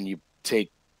 and then you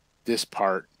take this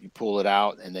part, you pull it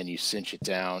out, and then you cinch it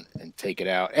down and take it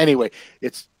out. Anyway,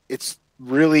 it's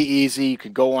really easy. You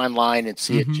can go online and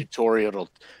see a tutorial.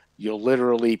 You'll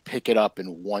literally pick it up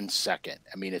in 1 second.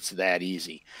 I mean, it's that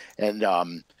easy. And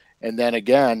then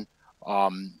again,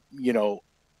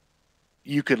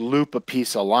 you could loop a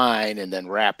piece of line and then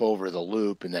wrap over the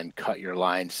loop and then cut your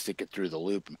line, stick it through the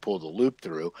loop and pull the loop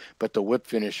through. But the whip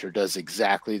finisher does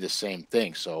exactly the same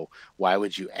thing. So why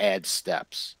would you add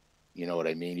steps? You know what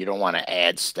I mean? You don't want to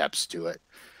add steps to it.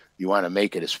 You want to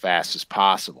make it as fast as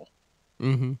possible.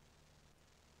 Mm-hmm.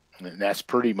 And that's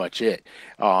pretty much it.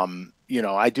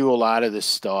 I do a lot of this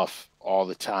stuff all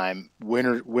the time.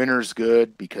 Winter's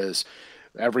good because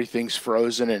everything's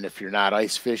frozen, and if you're not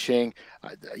ice fishing,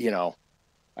 you know,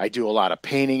 I do a lot of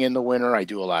painting in the winter. I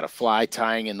do a lot of fly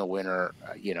tying in the winter.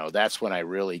 You know, that's when I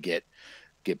really get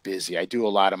busy. I do a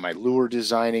lot of my lure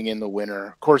designing in the winter.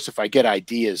 Of course, if I get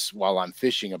ideas while I'm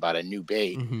fishing about a new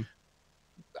bait, Mm-hmm.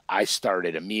 I start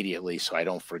it immediately so I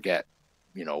don't forget,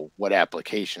 you know, what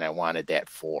application I wanted that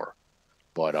for.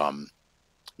 But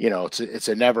you know, it's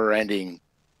a never ending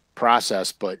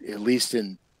process, but at least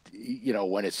in, you know,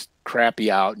 when it's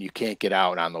crappy out and you can't get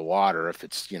out on the water, if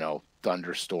it's, you know,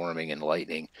 thunderstorming and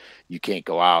lightning, you can't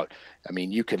go out. I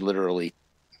mean, you could literally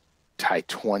tie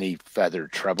 20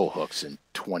 feathered treble hooks in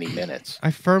 20 minutes.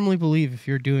 I firmly believe if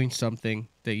you're doing something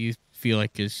that you feel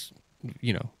like is,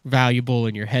 you know, valuable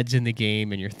and your head's in the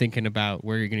game and you're thinking about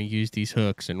where you're going to use these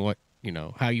hooks and what, you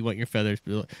know, how you want your feathers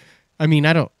to look. I mean,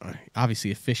 I don't,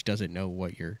 obviously a fish doesn't know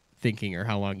what you're thinking or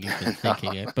how long you've been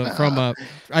thinking it, but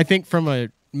I think from a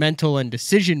mental and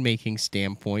decision making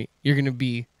standpoint, you're going to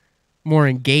be more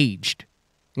engaged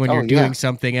when Oh you're yeah. doing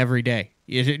something every day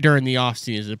during the off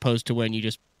season, as opposed to when you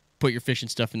just put your fishing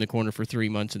stuff in the corner for 3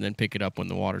 months and then pick it up when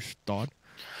the water's thawed.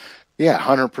 Yeah,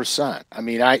 100%. I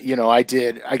mean, you know, I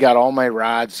got all my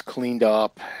rods cleaned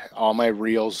up, all my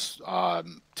reels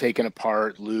taken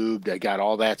apart, lubed. I got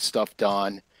all that stuff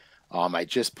done. I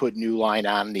just put new line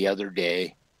on the other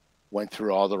day, went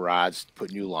through all the rods,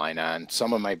 put new line on.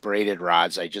 Some of my braided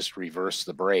rods, I just reversed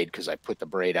the braid because I put the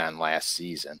braid on last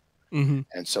season. Mm-hmm.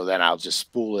 And so then I'll just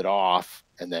spool it off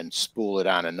and then spool it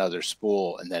on another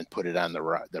spool and then put it on the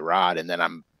rod. And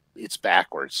then it's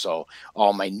backwards. So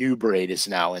all my new braid is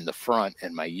now in the front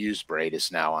and my used braid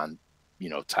is now on, you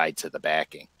know, tied to the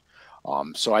backing.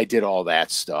 So I did all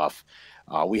that stuff.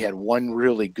 We had one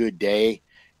really good day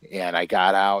and I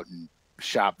got out and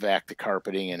shop vac the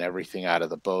carpeting and everything out of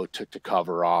the boat, took the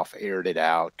cover off, aired it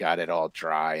out, got it all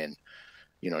dry. And,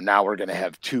 you know, now we're going to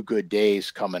have 2 good days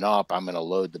coming up. I'm going to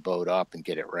load the boat up and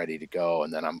get it ready to go.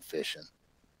 And then I'm fishing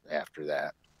after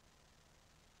that.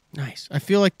 Nice. I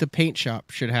feel like the paint shop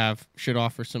should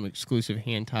offer some exclusive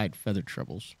hand tied feather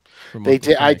trebles. They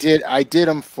did. I did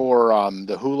them for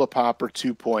the Hula Popper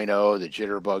 2.0, the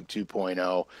Jitterbug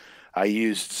 2.0. I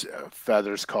used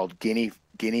feathers called guinea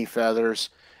feathers,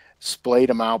 splayed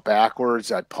them out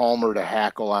backwards. I palmered a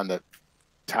hackle on the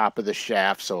top of the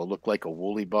shaft so it looked like a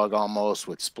woolly bug almost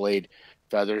with splayed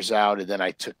feathers out. And then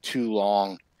I took 2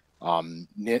 long,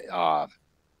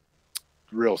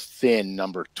 real thin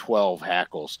number 12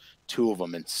 hackles, 2 of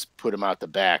them, and put them out the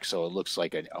back so it looks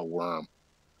like a worm.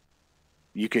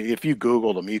 You could, if you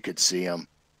Googled them, you could see them.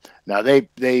 Now they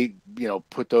you know,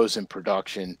 put those in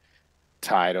production,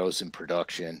 tie those in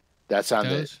production. That's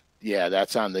on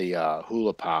that's on the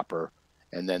Hula Popper,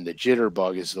 and then the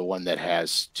Jitterbug is the one that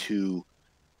has 2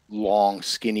 long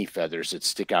skinny feathers that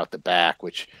stick out the back,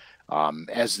 which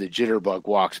as the Jitterbug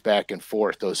walks back and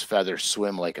forth, those feathers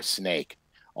swim like a snake.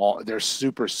 They're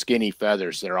super skinny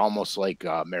feathers. They're almost like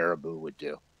marabou would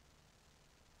do.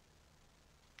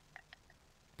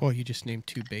 Boy, you just named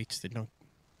 2 baits that don't.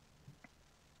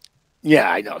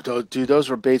 Yeah, I know. Dude, those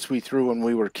were baits we threw when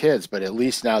we were kids, but at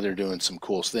least now they're doing some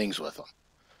cool things with them.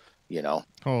 You know.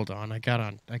 Hold on, I got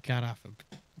off a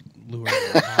lure.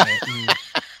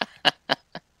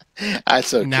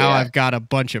 That's okay. Now I've got a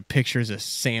bunch of pictures of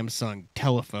Samsung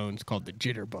telephones called the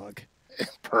Jitterbug.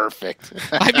 Perfect.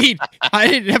 I mean, I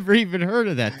had never even heard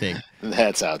of that thing.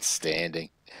 That's outstanding.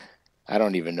 I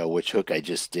don't even know which hook I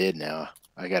just did now.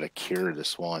 I got to cure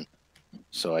this one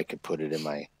so I could put it in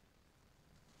my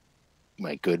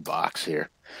good box here.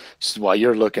 So while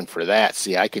you're looking for that,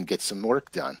 see, I can get some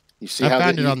work done. You see, I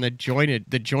found it on the jointed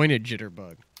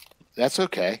Jitterbug. That's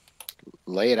okay.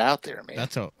 Lay it out there, man.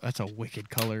 That's a wicked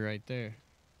color right there.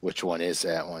 Which one is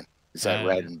that one? Is that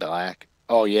red and black?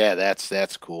 Oh yeah,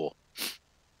 that's cool.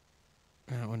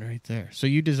 That one right there. So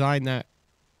you designed that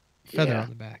feather on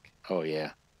the back. Oh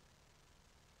yeah.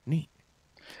 Neat.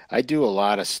 I do a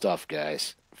lot of stuff,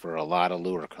 guys, for a lot of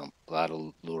lure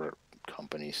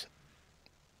companies.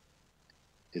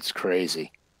 It's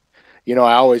crazy. You know,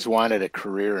 I always wanted a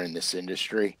career in this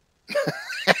industry.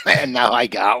 And now I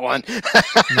got one.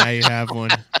 Now you have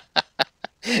one.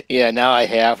 Yeah, now I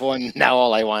have one. Now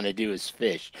all I want to do is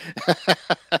fish.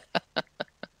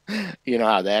 You know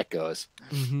how that goes.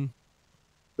 Mm-hmm.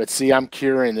 But see, I'm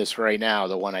curing this right now,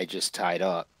 the one I just tied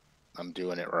up. I'm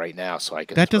doing it right now so I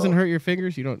can. That doesn't hurt your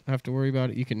fingers? You don't have to worry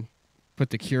about it? You can put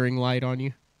the curing light on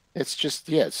you? It's just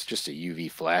a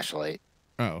UV flashlight.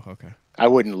 Oh, okay. I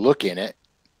wouldn't look in it.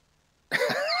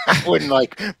 I wouldn't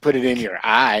like put it in your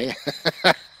eye.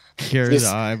 Cure the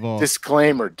eyeball.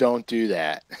 Disclaimer, don't do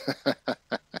that.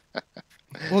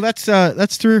 Well, that's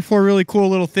 3 or 4 really cool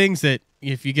little things that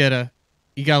if you got a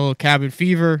little cabin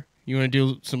fever, you want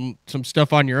to do some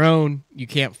stuff on your own, you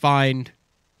can't find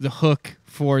the hook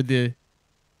for the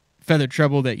feather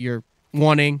treble that you're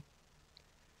wanting.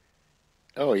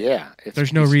 Oh yeah,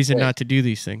 There's no reason not to do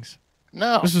these things.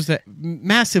 No, this was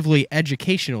massively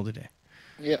educational today.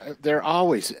 Yeah, they're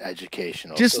always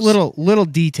educational. Just little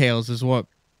details is what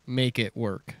make it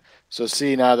work. So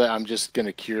see, now that I'm just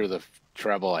gonna cure the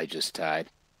treble I just tied,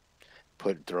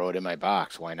 throw it in my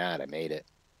box. Why not? I made it.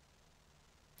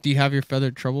 Do you have your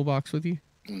feathered treble box with you?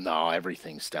 No,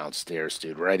 everything's downstairs,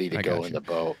 dude. Ready to go in the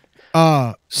boat.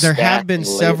 There have been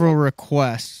several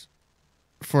requests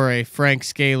for a Frank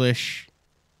Scalish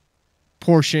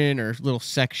portion or little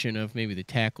section of maybe the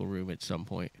tackle room at some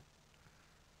point.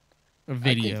 A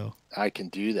video. I can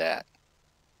do that.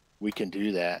 We can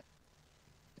do that.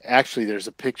 Actually, there's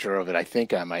a picture of it, I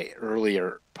think, on my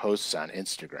earlier posts on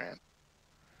Instagram.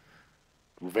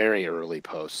 Very early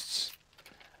posts.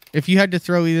 If you had to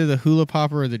throw either the hula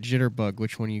popper or the jitterbug,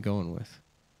 which one are you going with?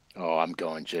 Oh, I'm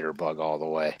going jitterbug all the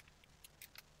way.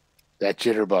 That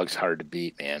jitterbug's hard to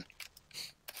beat, man.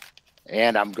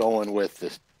 And I'm going with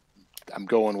the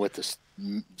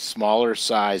smaller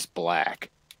size black,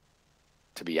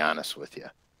 to be honest with you,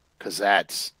 because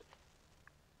that's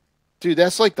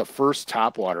like the first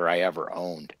topwater I ever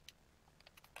owned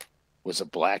was a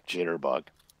black jitterbug.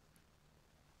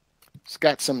 It's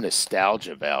got some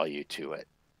nostalgia value to it.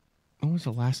 When was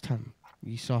the last time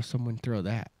you saw someone throw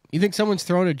that? You think someone's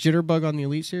throwing a jitterbug on the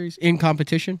Elite Series in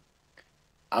competition?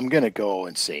 I'm going to go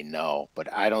and say no,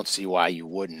 but I don't see why you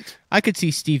wouldn't. I could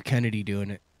see Steve Kennedy doing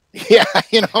it. Yeah,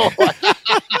 you know.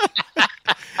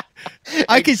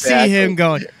 I could see him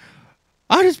going,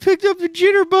 I just picked up the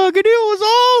jitterbug and it was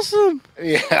awesome.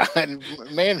 Yeah, and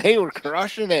man, they were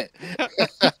crushing it.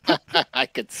 I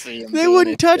could see them. They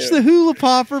wouldn't touch the hula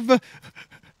popper, but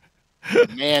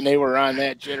man, they were on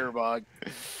that jitterbug.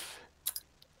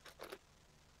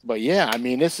 But yeah, I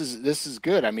mean, this is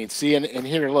good. I mean, see, and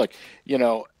here, look, you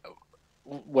know,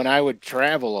 when I would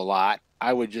travel a lot,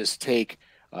 I would just take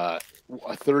a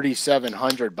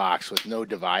 3700 box with no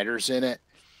dividers in it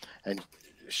and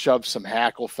shove some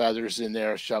hackle feathers in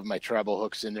there, shove my treble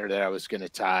hooks in there that I was going to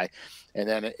tie. And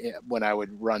then when I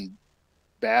would run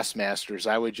Bassmasters,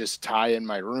 I would just tie in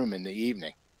my room in the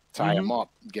evening, tie them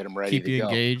up, get them ready to go. Keep you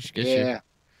engaged. Yeah.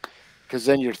 Because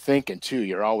then you're thinking too.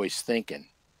 You're always thinking.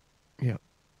 Yeah.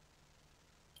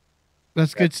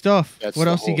 That's good stuff. What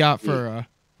else you got for,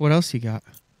 what else you got?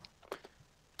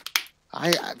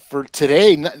 For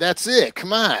today, that's it.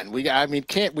 Come on. We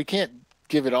can't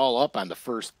give it all up on the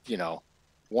first,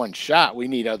 one shot. We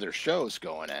need other shows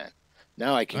going on.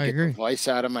 Now I can get the voice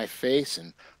out of my face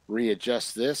and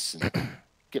readjust this and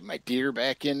get my deer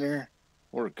back in there.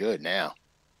 We're good now.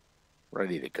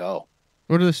 Ready to go.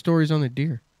 What are the stories on the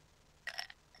deer?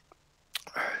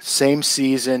 Same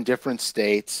season, different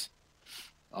states.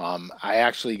 I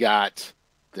actually got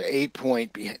the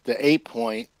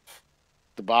 8-point,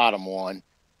 the bottom one,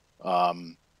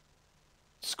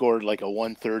 scored like a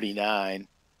 139.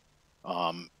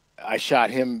 I shot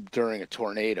him during a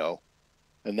tornado,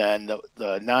 and then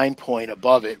the 9-point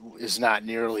above it is not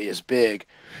nearly as big.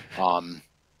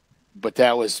 But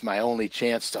that was my only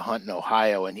chance to hunt in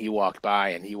Ohio, and he walked by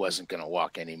and he wasn't going to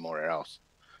walk anywhere else.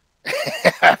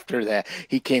 After that,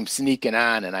 he came sneaking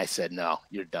on, and I said, no,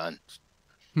 you're done.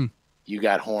 You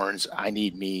got horns. I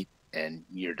need meat, and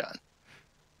you're done.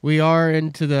 We are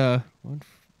into the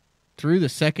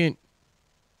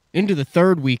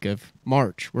third week of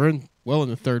March. We're in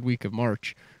the third week of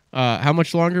March. How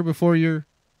much longer before you're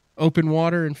open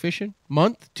water and fishing?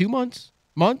 Month? 2 months?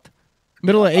 Month?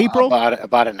 Middle of April?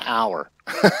 About an hour.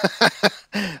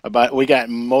 We got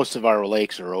most of our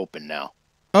lakes are open now.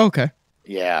 Okay.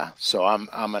 Yeah, so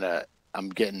I'm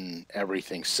getting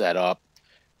everything set up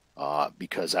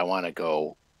because I want to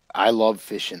go. I love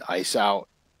fishing ice out.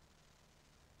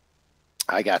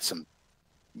 I got some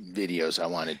videos I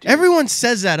want to do. Everyone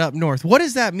says that up north. What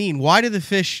does that mean? Why do the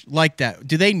fish like that?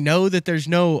 Do they know that there's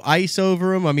no ice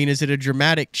over them? I mean, is it a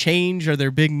dramatic change? Are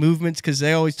there big movements? Because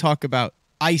they always talk about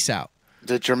ice out.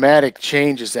 The dramatic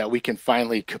change is that we can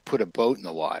finally put a boat in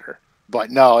the water. But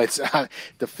no, it's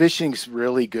the fishing's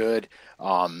really good.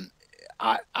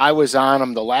 I was on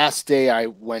them. The last day I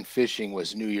went fishing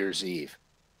was New Year's Eve.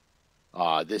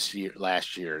 This year,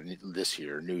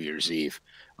 New Year's Eve.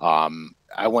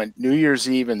 I went New Year's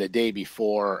Eve and the day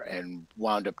before and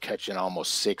wound up catching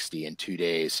almost 60 in 2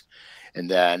 days.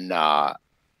 And then,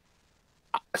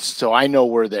 so I know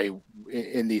where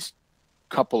in these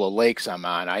couple of lakes I'm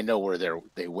on, I know where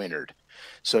they wintered.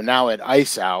 So now at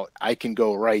ice out, I can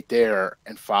go right there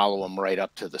and follow them right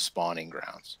up to the spawning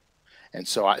grounds. And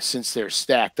so since they're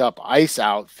stacked up, ice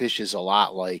out fishes a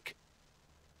lot like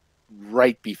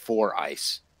right before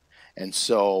ice. And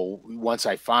so once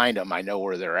I find them, I know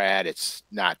where they're at. It's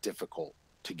not difficult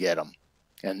to get them.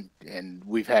 And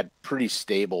we've had pretty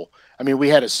stable. I mean, we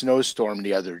had a snowstorm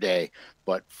the other day,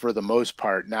 but for the most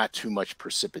part, not too much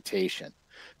precipitation.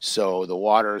 So the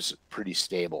water's pretty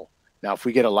stable. Now, if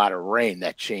we get a lot of rain,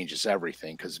 that changes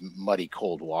everything because muddy,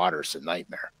 cold water is a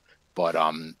nightmare. But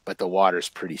the water's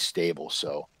pretty stable.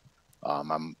 So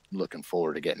I'm looking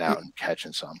forward to getting out and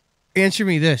catching some. Answer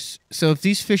me this. So if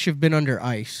these fish have been under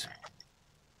ice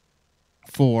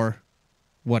for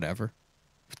whatever,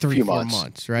 3-4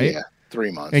 months, right? Yeah,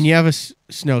 3 months. And you have a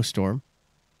snowstorm,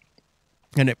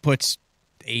 and it puts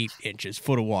 8 inches,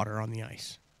 foot of water on the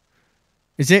ice.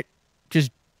 Is it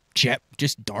just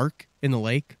dark in the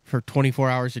lake for 24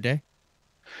 hours a day?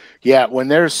 Yeah, when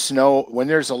there's snow, when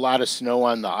there's a lot of snow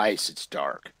on the ice, it's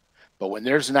dark. But when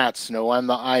there's not snow on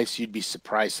the ice, you'd be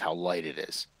surprised how light it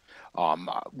is.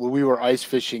 When we were ice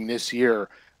fishing this year,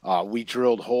 we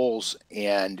drilled holes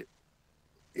and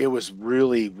it was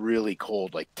really, really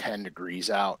cold, like 10 degrees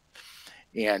out.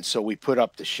 And so we put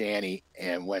up the shanty,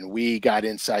 and when we got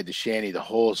inside the shanty, the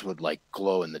holes would like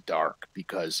glow in the dark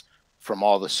because from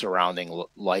all the surrounding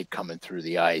light coming through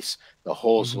the ice, the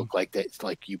holes look like that. It's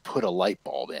like you put a light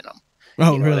bulb in them.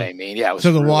 Oh, you know really? what I mean? Yeah. It was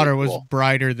so the really water was cool.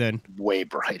 brighter than way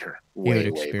brighter, way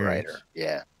brighter.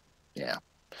 Yeah. Yeah.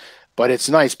 But it's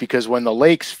nice because when the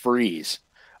lakes freeze,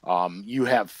 you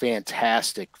have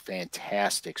fantastic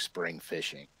spring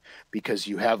fishing because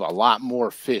you have a lot more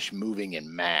fish moving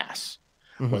in mass.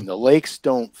 When the lakes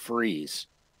don't freeze,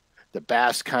 the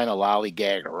bass kind of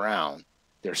lollygag around.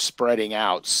 They're spreading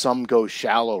out. Some go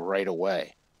shallow right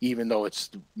away, even though it's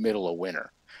the middle of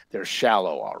winter. They're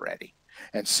shallow already.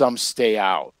 And some stay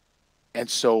out. And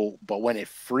so, but when it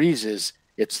freezes,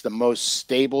 it's the most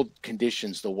stable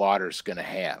conditions the water's going to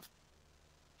have.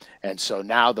 And so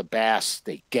now the bass,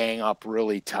 they gang up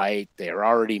really tight. They're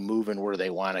already moving where they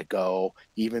want to go.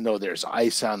 Even though there's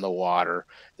ice on the water,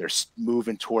 they're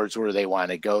moving towards where they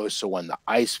want to go. So when the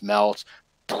ice melts,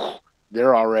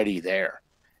 they're already there.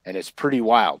 And it's pretty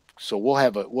wild. So we'll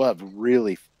have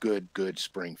really good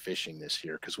spring fishing this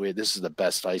year because this is the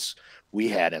best ice we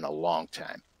had in a long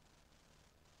time.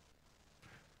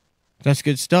 That's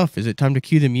good stuff. Is it time to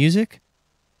cue the music?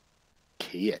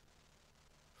 Key it.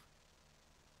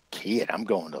 I'm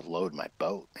going to load my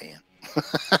boat, man.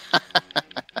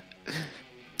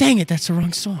 Dang it, that's the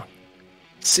wrong song.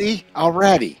 See,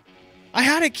 already. I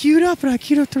had it queued up, and I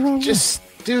queued up the wrong one.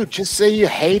 Dude, just say you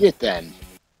hate it then.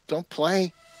 Don't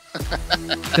play.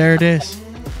 There it is.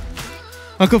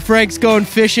 Uncle Frank's going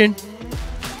fishing.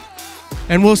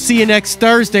 And we'll see you next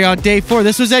Thursday on day 4.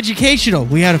 This was educational.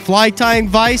 We had a fly tying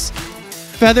vise,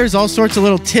 feathers, all sorts of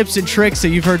little tips and tricks that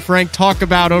you've heard Frank talk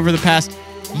about over the past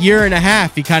year and a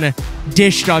half. He kind of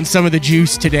dished on some of the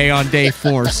juice today on day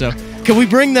 4. So can we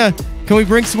bring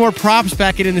some more props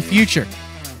back in the future?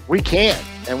 We can,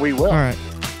 and we will. All right.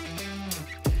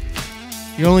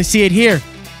 You only see it here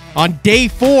on day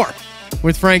 4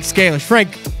 with Frank Scalish.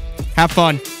 Frank, have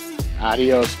fun.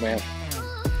 Adios, man.